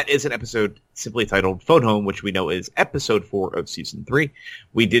 And that is an episode simply titled Phone Home, which we know is episode 4 of season 3.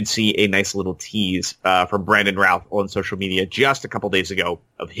 We did see a nice little tease from Brandon Routh on social media just a couple days ago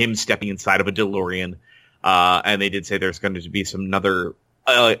of him stepping inside of a DeLorean. And they did say there's going to be some other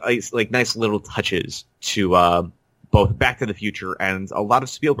like nice little touches to both Back to the Future and a lot of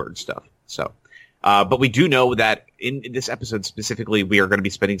Spielberg stuff. So, but we do know that in this episode specifically, we are going to be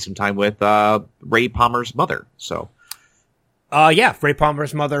spending some time with Ray Palmer's mother. So. Yeah, Ray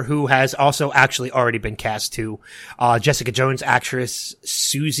Palmer's mother, who has also actually already been cast too. Jessica Jones actress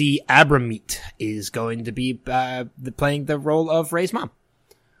Susie Abrameet is going to be playing the role of Ray's mom.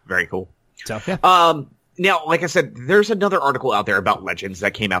 Very cool. So, yeah. Now, like I said, there's another article out there about Legends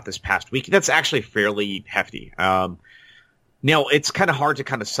that came out this past week that's actually fairly hefty. Now, it's kind of hard to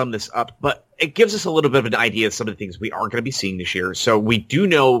kind of sum this up, but it gives us a little bit of an idea of some of the things we aren't going to be seeing this year. So we do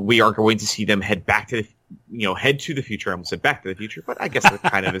know we are going to see them head to the future. I almost said Back to the Future, but I guess that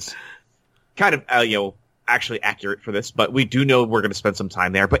kind of is actually accurate for this. But we do know we're going to spend some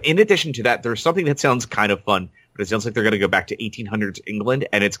time there. But in addition to that, there's something that sounds kind of fun. But it sounds like they're going to go back to 1800s England,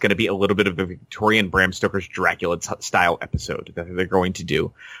 and it's going to be a little bit of a Victorian Bram Stoker's Dracula-style episode that they're going to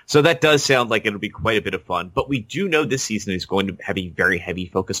do. So that does sound like it'll be quite a bit of fun. But we do know this season is going to have a very heavy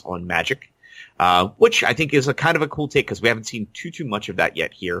focus on magic, which I think is a kind of a cool take because we haven't seen too much of that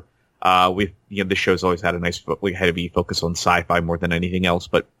yet here. The show's always had a nice heavy focus on sci-fi more than anything else,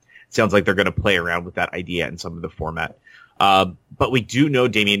 but it sounds like they're going to play around with that idea in some of the format. But we do know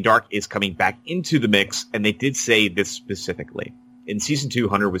Damien Darhk is coming back into the mix, and they did say this specifically. In Season 2,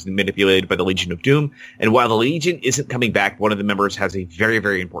 Hunter was manipulated by the Legion of Doom, and while the Legion isn't coming back, one of the members has a very,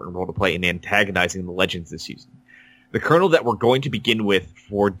 very important role to play in antagonizing the Legends this season. The Colonel that we're going to begin with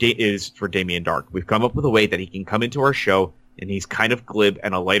is for Damien Darhk. We've come up with a way that he can come into our show, and he's kind of glib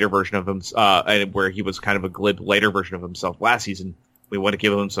and a lighter version of him, where he was kind of a glib, lighter version of himself last season. We want to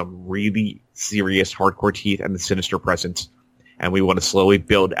give him some really serious hardcore teeth and the sinister presence. And we want to slowly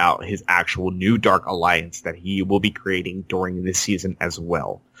build out his actual new Dark Alliance that he will be creating during this season as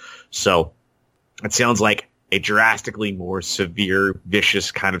well. So it sounds like a drastically more severe, vicious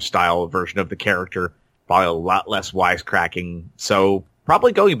kind of style version of the character, probably a lot less wisecracking. So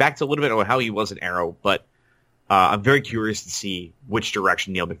probably going back to a little bit of how he was in Arrow, but I'm very curious to see which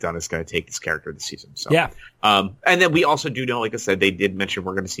direction Neil McDonough is going to take this character this season. So, yeah. And then we also do know, like I said, they did mention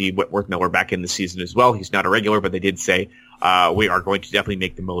we're going to see Whitworth Miller back in the season as well. He's not a regular, but they did say we are going to definitely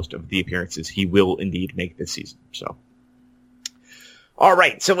make the most of the appearances he will indeed make this season. So, all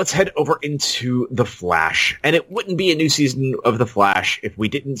right, so let's head over into The Flash. And it wouldn't be a new season of The Flash if we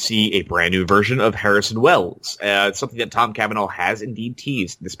didn't see a brand new version of Harrison Wells, something that Tom Cavanaugh has indeed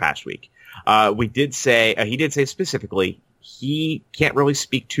teased this past week. He did say specifically he can't really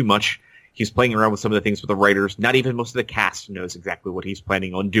speak too much. He's playing around with some of the things with the writers. Not even most of the cast knows exactly what he's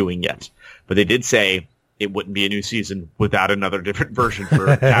planning on doing yet. But they did say it wouldn't be a new season without another different version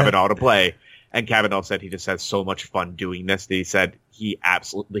for Cavanaugh to play. And Cavanaugh said he just has so much fun doing this that he said he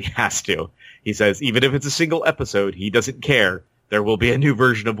absolutely has to. He says even if it's a single episode, he doesn't care. There will be a new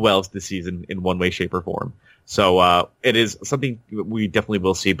version of Wells this season in one way, shape, or form. So it is something we definitely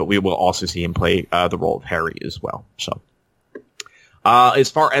will see, but we will also see him play the role of Harry as well. So as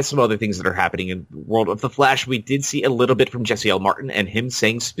far as some other things that are happening in the world of The Flash, we did see a little bit from Jesse L. Martin and him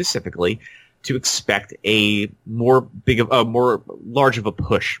saying specifically to expect a more large of a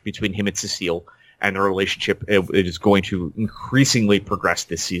push between him and Cecile, and their relationship it is going to increasingly progress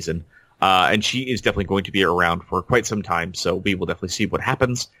this season. And she is definitely going to be around for quite some time, so we will definitely see what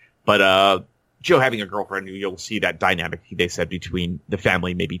happens. But Joe having a girlfriend, you'll see that dynamic, they said, between the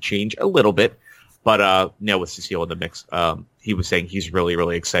family maybe change a little bit. But now with Cecile in the mix, he was saying he's really,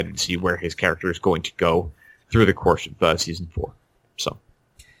 really excited to see where his character is going to go through the course of season 4. So,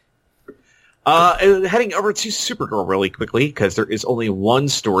 heading over to Supergirl really quickly, because there is only one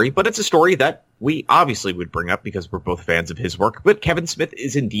story, but it's a story that we obviously would bring up because we're both fans of his work. But Kevin Smith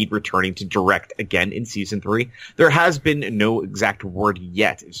is indeed returning to direct again in season 3. There has been no exact word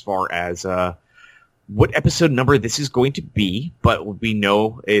yet as far as what episode number this is going to be, but we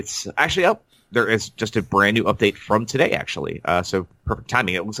know it's actually up. There is just a brand new update from today, actually. So perfect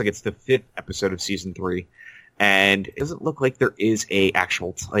timing. It looks like it's the 5th episode of season 3. And it doesn't look like there is a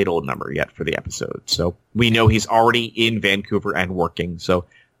actual title number yet for the episode. So we know he's already in Vancouver and working. So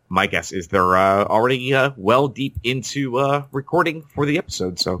my guess is they're already well deep into recording for the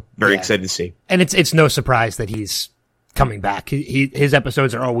episode. So very excited to see. And it's no surprise that he's coming back. His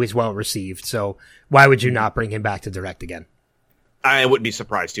episodes are always well received. So why would you not bring him back to direct again? I wouldn't be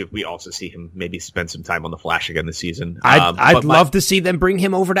surprised, too, if we also see him maybe spend some time on The Flash again this season. I'd love to see them bring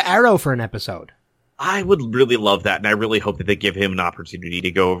him over to Arrow for an episode. I would really love that, and I really hope that they give him an opportunity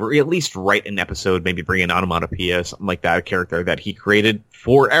to go over, at least write an episode, maybe bring in Onomatopoeia, something like that, a character that he created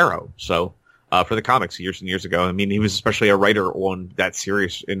for Arrow. So, for the comics years and years ago. I mean, he was especially a writer on that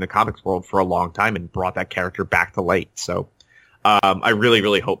series in the comics world for a long time and brought that character back to light. So, I really,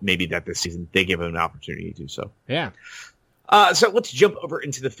 really hope maybe that this season they give him an opportunity to do so. Yeah. So let's jump over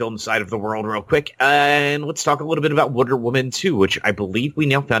into the film side of the world real quick, and let's talk a little bit about Wonder Woman 2, which I believe we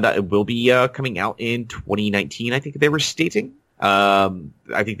now found out it will be coming out in 2019, I think they were stating. I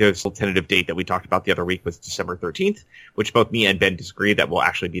think there's a tentative date that we talked about the other week was December 13th, which both me and Ben disagree that will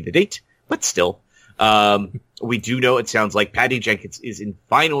actually be the date, but still. We do know it sounds like Patty Jenkins is in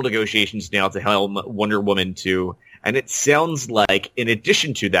final negotiations now to helm Wonder Woman 2, and it sounds like, in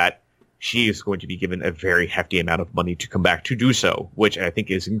addition to that, she is going to be given a very hefty amount of money to come back to do so, which I think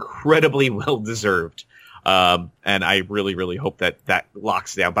is incredibly well-deserved. And I really, really hope that that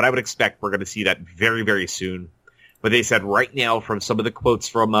locks down. But I would expect we're going to see that very, very soon. But they said right now, from some of the quotes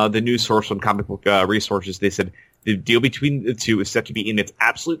from the news source on Comic Book Resources, they said the deal between the two is set to be in its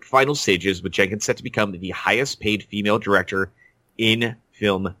absolute final stages, with Jenkins set to become the highest-paid female director in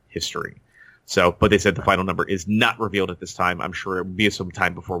film history. So, but they said the final number is not revealed at this time. I'm sure it will be some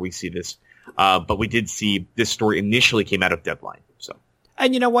time before we see this. But we did see this story initially came out of Deadline. So,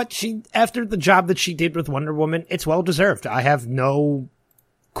 and you know what? After the job that she did with Wonder Woman, it's well deserved. I have no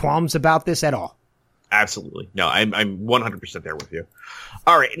qualms about this at all. Absolutely. No, I'm 100% there with you.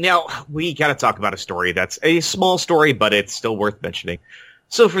 All right. Now we got to talk about a story that's a small story, but it's still worth mentioning.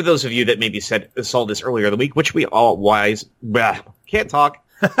 So for those of you that maybe saw this earlier in the week, which we all can't talk.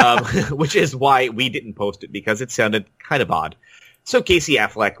 Which is why we didn't post it, because it sounded kind of odd. So Casey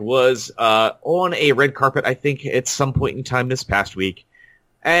Affleck was on a red carpet, I think, at some point in time this past week,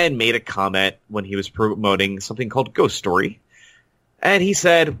 and made a comment when he was promoting something called Ghost Story. And he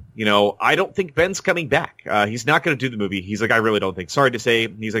said, I don't think Ben's coming back. He's not going to do the movie. He's like, I really don't think. Sorry to say.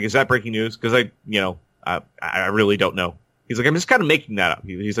 He's like, is that breaking news? Because I really don't know. He's like, I'm just kind of making that up.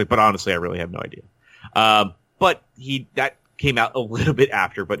 He's like, but honestly, I really have no idea. But that came out a little bit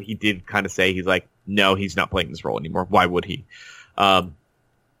after, but he did kind of say, he's like, no, he's not playing this role anymore. Why would he?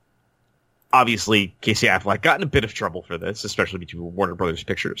 Obviously, Casey Affleck got in a bit of trouble for this, especially between Warner Brothers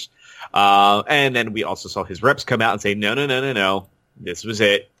Pictures. And then we also saw his reps come out and say, no. This was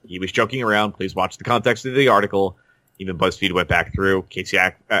it. He was joking around. Please watch the context of the article. Even BuzzFeed went back through. Casey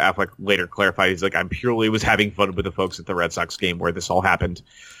Affleck later clarified, he's like, I purely was having fun with the folks at the Red Sox game where this all happened.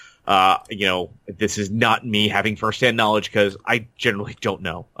 This is not me having firsthand knowledge because I generally don't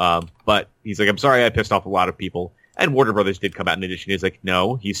know. But he's like, I'm sorry I pissed off a lot of people. And Warner Brothers did come out in addition. He's like,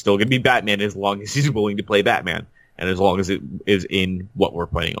 no, he's still going to be Batman as long as he's willing to play Batman. And as long as it is in what we're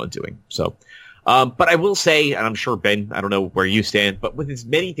planning on doing. So, but I will say, and I'm sure, Ben, I don't know where you stand, but with as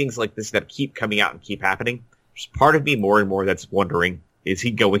many things like this that keep coming out and keep happening, there's part of me more and more that's wondering, is he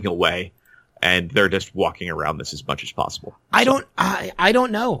going away? And they're just walking around this as much as possible. I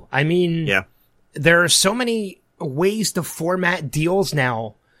don't know. I mean, yeah. There are so many ways to format deals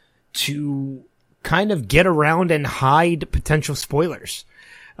now to kind of get around and hide potential spoilers,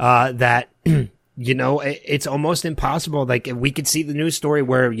 that, it's almost impossible. Like, we could see the news story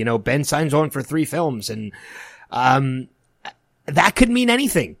where, Ben signs on for 3 films, and, that could mean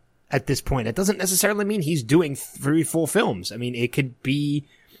anything at this point. It doesn't necessarily mean he's doing 3 full films. I mean, it could be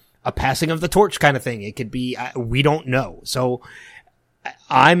a passing of the torch kind of thing. It could be, we don't know. So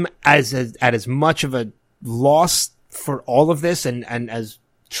I'm at as much of a loss for all of this and as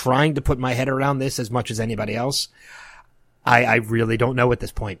trying to put my head around this as much as anybody else. I really don't know at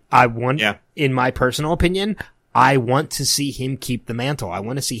this point. In my personal opinion, I want to see him keep the mantle. I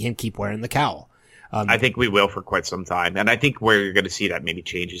want to see him keep wearing the cowl. I think we will for quite some time. And I think where you're going to see that maybe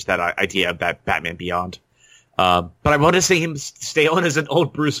change is that idea of that Batman Beyond. But I want to see him stay on as an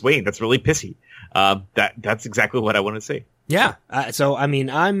old Bruce Wayne. That's really pissy. That's exactly what I want to see. Yeah. So, I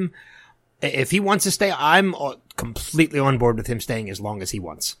mean, if he wants to stay, I'm completely on board with him staying as long as he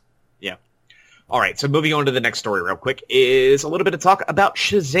wants. Yeah. All right, so moving on to the next story real quick is a little bit of talk about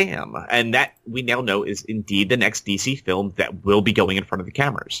Shazam, and that we now know is indeed the next DC film that will be going in front of the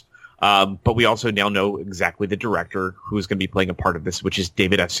cameras. But we also now know exactly the director who is going to be playing a part of this, which is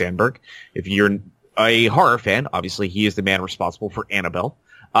David F. Sandberg. If you're a horror fan, obviously he is the man responsible for Annabelle.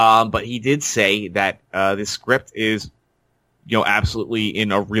 But he did say that the script is, absolutely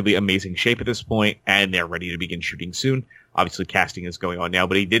in a really amazing shape at this point, and they're ready to begin shooting soon. Obviously, casting is going on now,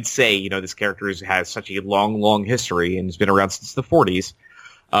 but he did say, this character has such a long, long history and has been around since the 40s,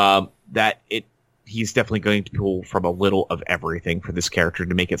 that he's definitely going to pull from a little of everything for this character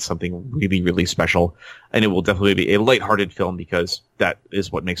to make it something really, really special. And it will definitely be a lighthearted film because that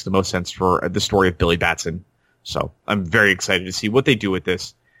is what makes the most sense for the story of Billy Batson. So I'm very excited to see what they do with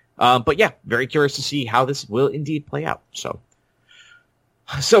this. But yeah, very curious to see how this will indeed play out. So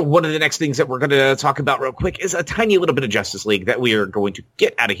one of the next things that we're going to talk about real quick is a tiny little bit of Justice League that we are going to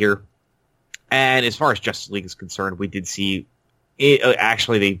get out of here. And as far as Justice League is concerned, we did see it.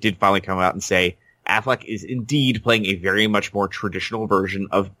 Actually, they did finally come out and say Affleck is indeed playing a very much more traditional version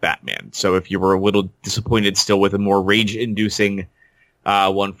of Batman. So if you were a little disappointed still with a more rage-inducing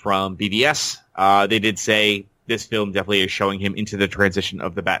one from BVS, they did say this film definitely is showing him into the transition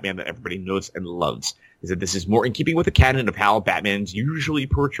of the Batman that everybody knows and loves. Is that this is more in keeping with the canon of how Batman's usually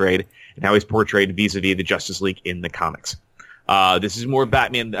portrayed and how he's portrayed vis-a-vis the Justice League in the comics. This is more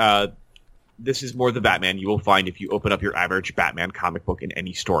Batman. This is more the Batman you will find if you open up your average Batman comic book in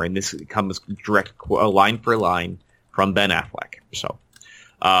any store, and this comes direct line for line from Ben Affleck. So,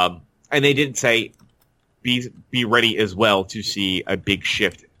 and they did say be ready as well to see a big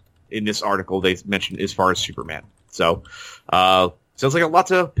shift in this article. They mentioned as far as Superman. So. Sounds like a lot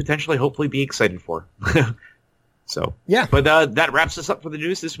to potentially, hopefully, be excited for. So, yeah. But that wraps us up for the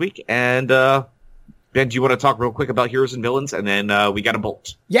news this week. And Ben, do you want to talk real quick about heroes and villains, and then we got a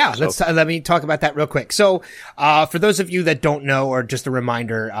bolt? Yeah, let me talk about that real quick. So, for those of you that don't know, or just a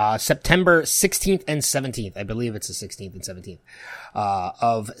reminder, September 16th and 17th, I believe it's the 16th and 17th.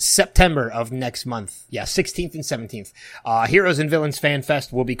 Of September of next month. Yeah, 16th and 17th. Heroes and Villains Fan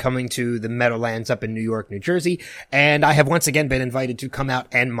Fest will be coming to the Meadowlands up in New York, New Jersey. And I have once again been invited to come out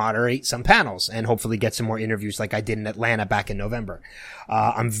and moderate some panels and hopefully get some more interviews like I did in Atlanta back in November.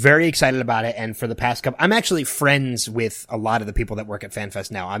 I'm very excited about it. And for the past couple, I'm actually friends with a lot of the people that work at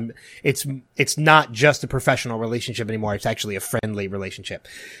FanFest now. It's not just a professional relationship anymore. It's actually a friendly relationship.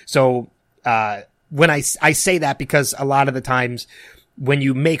 So, when I say that because a lot of the times when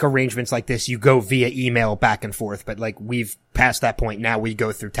you make arrangements like this, you go via email back and forth, but like we've passed that point. Now we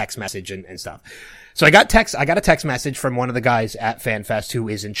go through text message and stuff. So I got a text message from one of the guys at FanFest who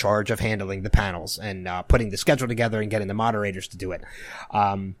is in charge of handling the panels and, putting the schedule together and getting the moderators to do it.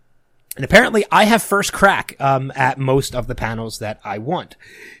 And apparently I have first crack, at most of the panels that I want.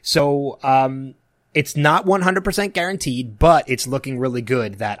 So, it's not 100% guaranteed, but it's looking really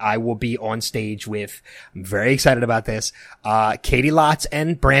good that I will be on stage with, I'm very excited about this, Katie Lotz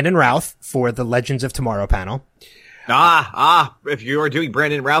and Brandon Routh for the Legends of Tomorrow panel. If you are doing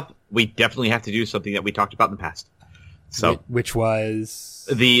Brandon Routh, we definitely have to do something that we talked about in the past. So, which was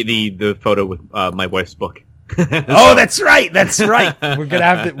the photo with my wife's book. Oh, that's right.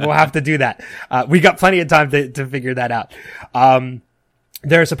 We'll have to do that. We got plenty of time to figure that out.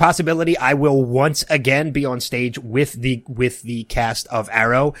 There's a possibility I will once again be on stage with the cast of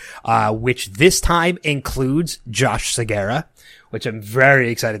Arrow, which this time includes Josh Segarra, which I'm very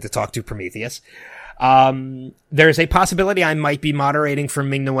excited to talk to Prometheus. There's a possibility I might be moderating for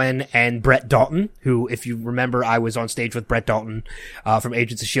Ming Na Wen and Brett Dalton, who, if you remember, I was on stage with Brett Dalton, from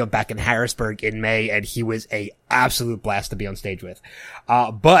Agents of S.H.I.E.L.D. back in Harrisburg in May, and he was a absolute blast to be on stage with.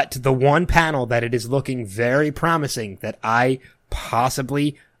 But the one panel that it is looking very promising that I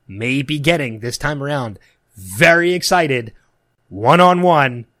possibly may be getting this time around, very excited,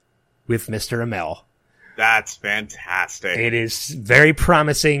 one-on-one with Mr. Amell. That's fantastic. It is very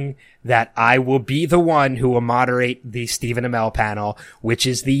promising that I will be the one who will moderate the Stephen Amell panel, which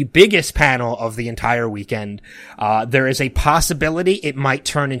is the biggest panel of the entire weekend. There is a possibility it might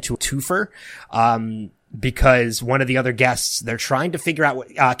turn into a twofer. because one of the other guests, they're trying to figure out what,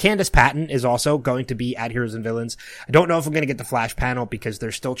 Candace Patton is also going to be at Heroes and Villains. I don't know if I'm going to get the Flash panel because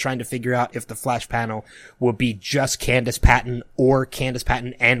they're still trying to figure out if the Flash panel will be just Candace Patton or Candace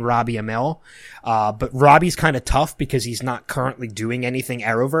Patton and Robbie Amell. But Robbie's kind of tough because he's not currently doing anything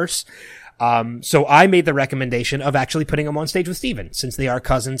Arrowverse. So I made the recommendation of actually putting him on stage with Steven, since they are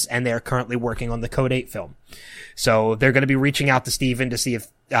cousins and they are currently working on the Code 8 film. So they're going to be reaching out to Steven to see if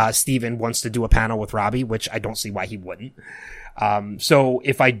Steven wants to do a panel with Robbie, which I don't see why he wouldn't. So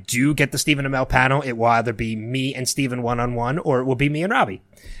if I do get the Stephen Amell panel, it will either be me and Steven one-on-one, or it will be me and Robbie.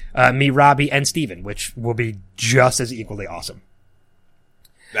 Me, Robbie, and Steven, which will be just as equally awesome.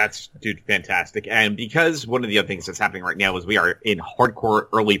 That's, dude, fantastic. And because one of the other things that's happening right now is we are in hardcore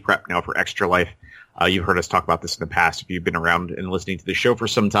early prep now for Extra Life. You've heard us talk about this in the past if you've been around and listening to the show for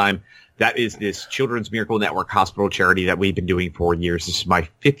some time. That is this Children's Miracle Network hospital charity that we've been doing for years. This is my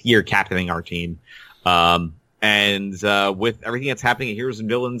 5th year captaining our team. And with everything that's happening at Heroes and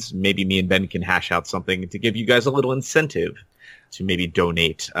Villains, maybe me and Ben can hash out something to give you guys a little incentive to maybe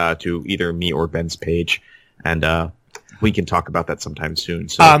donate to either me or Ben's page. And we can talk about that sometime soon.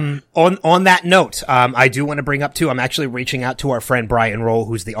 So, on that note, I do want to bring up too, I'm actually reaching out to our friend Brian Roll,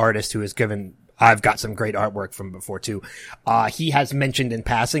 who's the artist who has given, I've got some great artwork from before too. He has mentioned in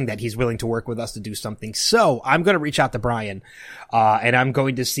passing that he's willing to work with us to do something. So I'm going to reach out to Brian, and I'm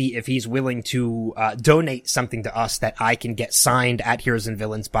going to see if he's willing to, donate something to us that I can get signed at Heroes and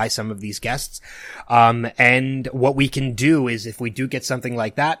Villains by some of these guests. And what we can do is if we do get something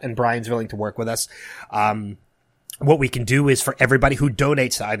like that and Brian's willing to work with us, what we can do is for everybody who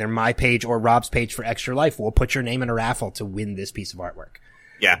donates to either my page or Rob's page for Extra Life, we'll put your name in a raffle to win this piece of artwork.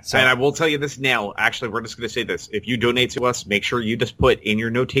 Yeah, so, and I will tell you this now. Actually, we're just going to say this. If you donate to us, make sure you just put in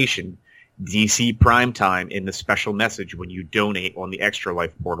your notation DC Primetime in the special message when you donate on the Extra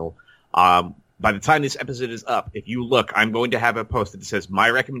Life portal. By the time this episode is up, if you look, I'm going to have a post that says,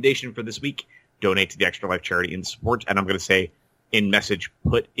 my recommendation for this week, donate to the Extra Life charity in support. And I'm going to say, in message,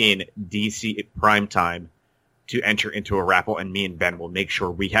 put in DC Primetime to enter into a raffle, and me and Ben will make sure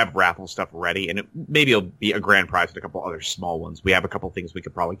we have raffle stuff ready, and maybe it'll be a grand prize and a couple other small ones. We have a couple things we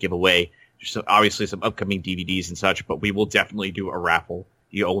could probably give away. There's obviously some upcoming DVDs and such, but we will definitely do a raffle.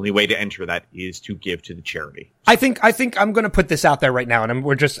 The only way to enter that is to give to the charity. I think I'm going to put this out there right now, and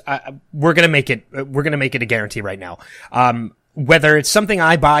we're going to make it a guarantee right now. Whether it's something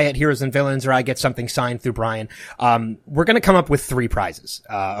I buy at Heroes and Villains or I get something signed through Brian, we're going to come up with 3 prizes,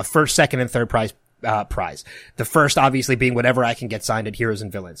 a first, second, and third prize. The first obviously being whatever I can get signed at Heroes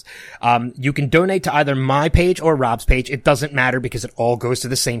and Villains. You can donate to either my page or Rob's page. It doesn't matter because it all goes to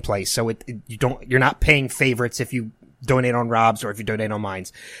the same place. So you're not paying favorites if you donate on Rob's or if you donate on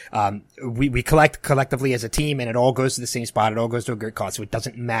mine's. We collect collectively as a team and it all goes to the same spot. It all goes to a good cause. So it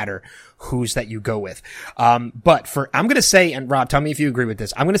doesn't matter whose that you go with. But I'm going to say, and Rob, tell me if you agree with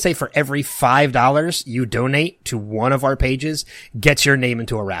this. I'm going to say for every $5 you donate to one of our pages gets your name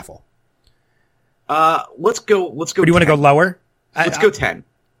into a raffle. Let's go. Or do you want to go lower? Let's go 10.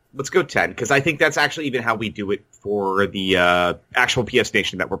 Let's go 10 because I think that's actually even how we do it for the actual PS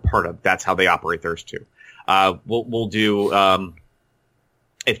Nation that we're part of. That's how they operate theirs too. We'll do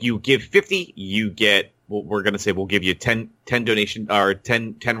if you give 50, you get. We're going to say we'll give you 10 donation or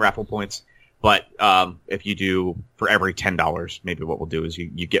 10 raffle points. But if you do for every $10, maybe what we'll do is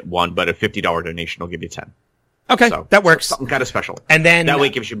you get 1, but a $50 donation will give you 10. Okay, so, that works. Something kind of special. And then that way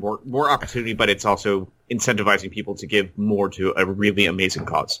it gives you more opportunity, but it's also incentivizing people to give more to a really amazing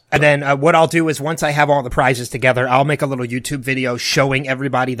cause. And then what I'll do is once I have all the prizes together, I'll make a little YouTube video showing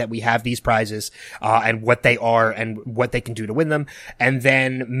everybody that we have these prizes, and what they are and what they can do to win them. And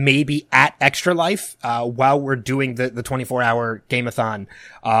then maybe at Extra Life, while we're doing the 24-hour game-a-thon,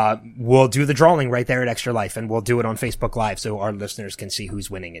 we'll do the drawing right there at Extra Life, and we'll do it on Facebook Live so our listeners can see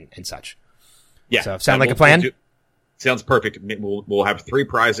who's winning and such. Yeah. So sound like a plan? Sounds perfect. We'll have 3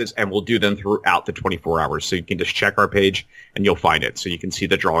 prizes, and we'll do them throughout the 24 hours. So you can just check our page, and you'll find it. So you can see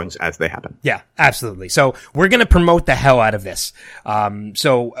the drawings as they happen. Yeah, absolutely. So we're going to promote the hell out of this.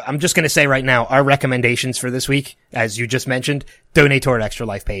 So I'm just going to say right now, our recommendations for this week, as you just mentioned, donate to our Extra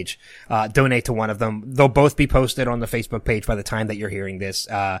Life page. Donate to one of them. They'll both be posted on the Facebook page by the time that you're hearing this.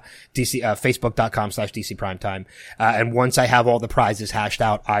 Facebook.com/DC Primetime. And once I have all the prizes hashed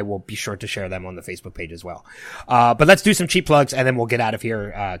out, I will be sure to share them on the Facebook page as well. But let's do some cheap plugs and then we'll get out of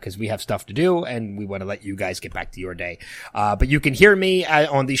here, cause we have stuff to do and we want to let you guys get back to your day. But you can hear me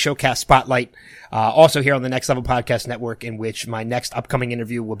on the Showcast Spotlight, also here on the Next Level Podcast Network, in which my next upcoming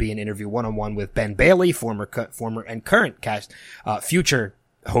interview will be an interview one-on-one with Ben Bailey, former and current future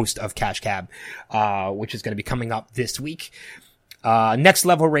host of Cash Cab, which is going to be coming up this week.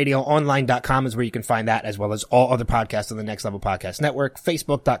 nextlevelradioonline.com is where you can find that, as well as all other podcasts on the Next Level Podcast Network,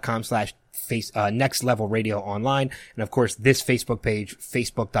 facebook.com/Next Level Radio Online, and of course this Facebook page,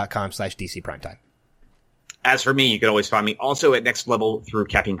 facebook.com/DC Primetime. As for me, you can always find me also at Next Level through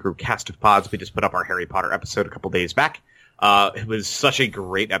Caffeine Crew Cast of Pods. We just put up our Harry Potter episode a couple days back. It was such a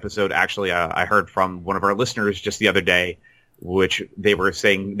great episode. Actually, I heard from one of our listeners just the other day, which they were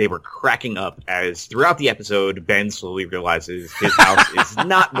saying they were cracking up as throughout the episode, Ben slowly realizes his house is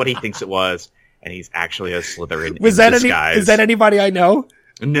not what he thinks it was, and he's actually a Slytherin in disguise. Is that anybody I know?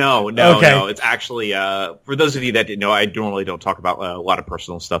 No. It's actually, for those of you that didn't know, I normally don't talk about a lot of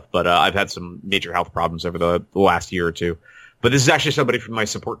personal stuff, but I've had some major health problems over the last year or two. But this is actually somebody from my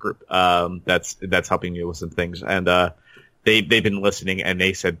support group that's helping me with some things, and they've been listening, and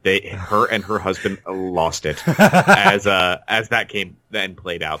they said her and her husband lost it as that came and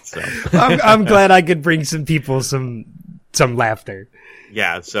played out. So I'm glad I could bring some people some laughter.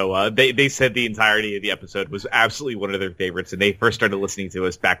 Yeah, so they said the entirety of the episode was absolutely one of their favorites, and they first started listening to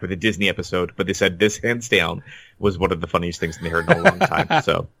us back with the Disney episode, but they said this, hands down, was one of the funniest things they heard in a long time.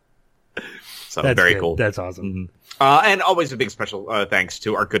 So that's very good. cool. That's awesome. Mm-hmm. And always a big special thanks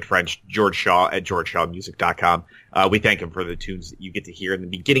to our good friend George Shaw at GeorgeShawMusic.com. We thank him for the tunes that you get to hear in the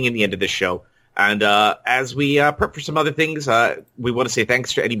beginning and the end of this show. And as we prep for some other things, we want to say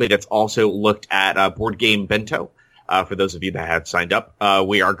thanks to anybody that's also looked at Board Game Bento. For those of you that have signed up,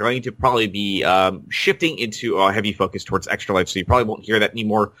 we are going to probably be shifting into a heavy focus towards Extra Life, so you probably won't hear that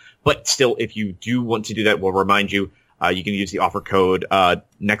anymore. But still, if you do want to do that, we'll remind you, you can use the offer code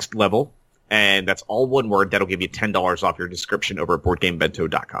Next Level, and that's all one word. That'll give you $10 off your description over at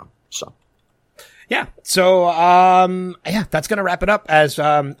BoardGameBento.com. So, yeah. So, that's going to wrap it up as,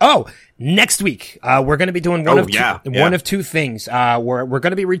 next week, we're going to be doing one of two things. We're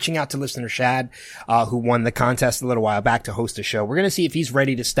going to be reaching out to listener Shad, who won the contest a little while back to host a show. We're going to see if he's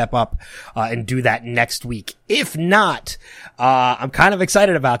ready to step up, and do that next week. If not, I'm kind of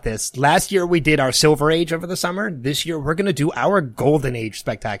excited about this. Last year we did our Silver Age over the summer. This year we're going to do our Golden Age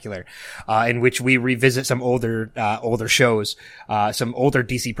Spectacular, in which we revisit some older shows, some older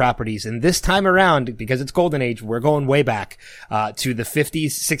DC properties. And this time around, because it's Golden Age, we're going way back, to the 50s,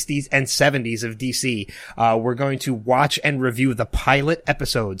 60s, and 70s of DC. We're going to watch and review the pilot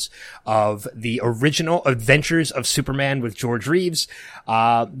episodes of the original Adventures of Superman with George Reeves,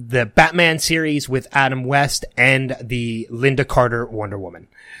 the Batman series with Adam West, and the Linda Carter Wonder Woman.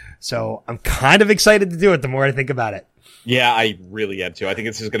 So I'm kind of excited to do it the more I think about it. Yeah, I really am too. I think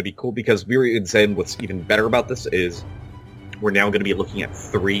this is going to be cool because we were even saying what's even better about this is we're now going to be looking at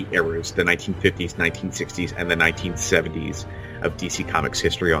three eras, the 1950s, 1960s, and the 1970s of DC Comics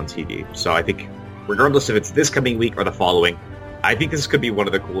history on TV. So I think regardless if it's this coming week or the following, I think this could be one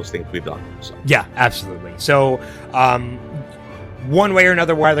of the coolest things we've done. So. Yeah, absolutely. So one way or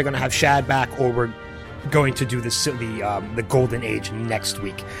another, we're either going to have Shad back or we're going to do the Golden Age next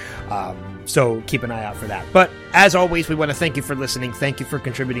week. So keep an eye out for that. But as always, we want to thank you for listening. Thank you for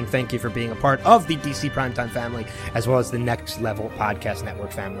contributing. Thank you for being a part of the DC Primetime family, as well as the Next Level Podcast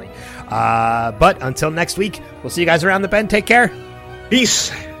Network family. But until next week, we'll see you guys around the bend. Take care.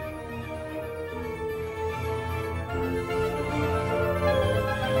 Peace.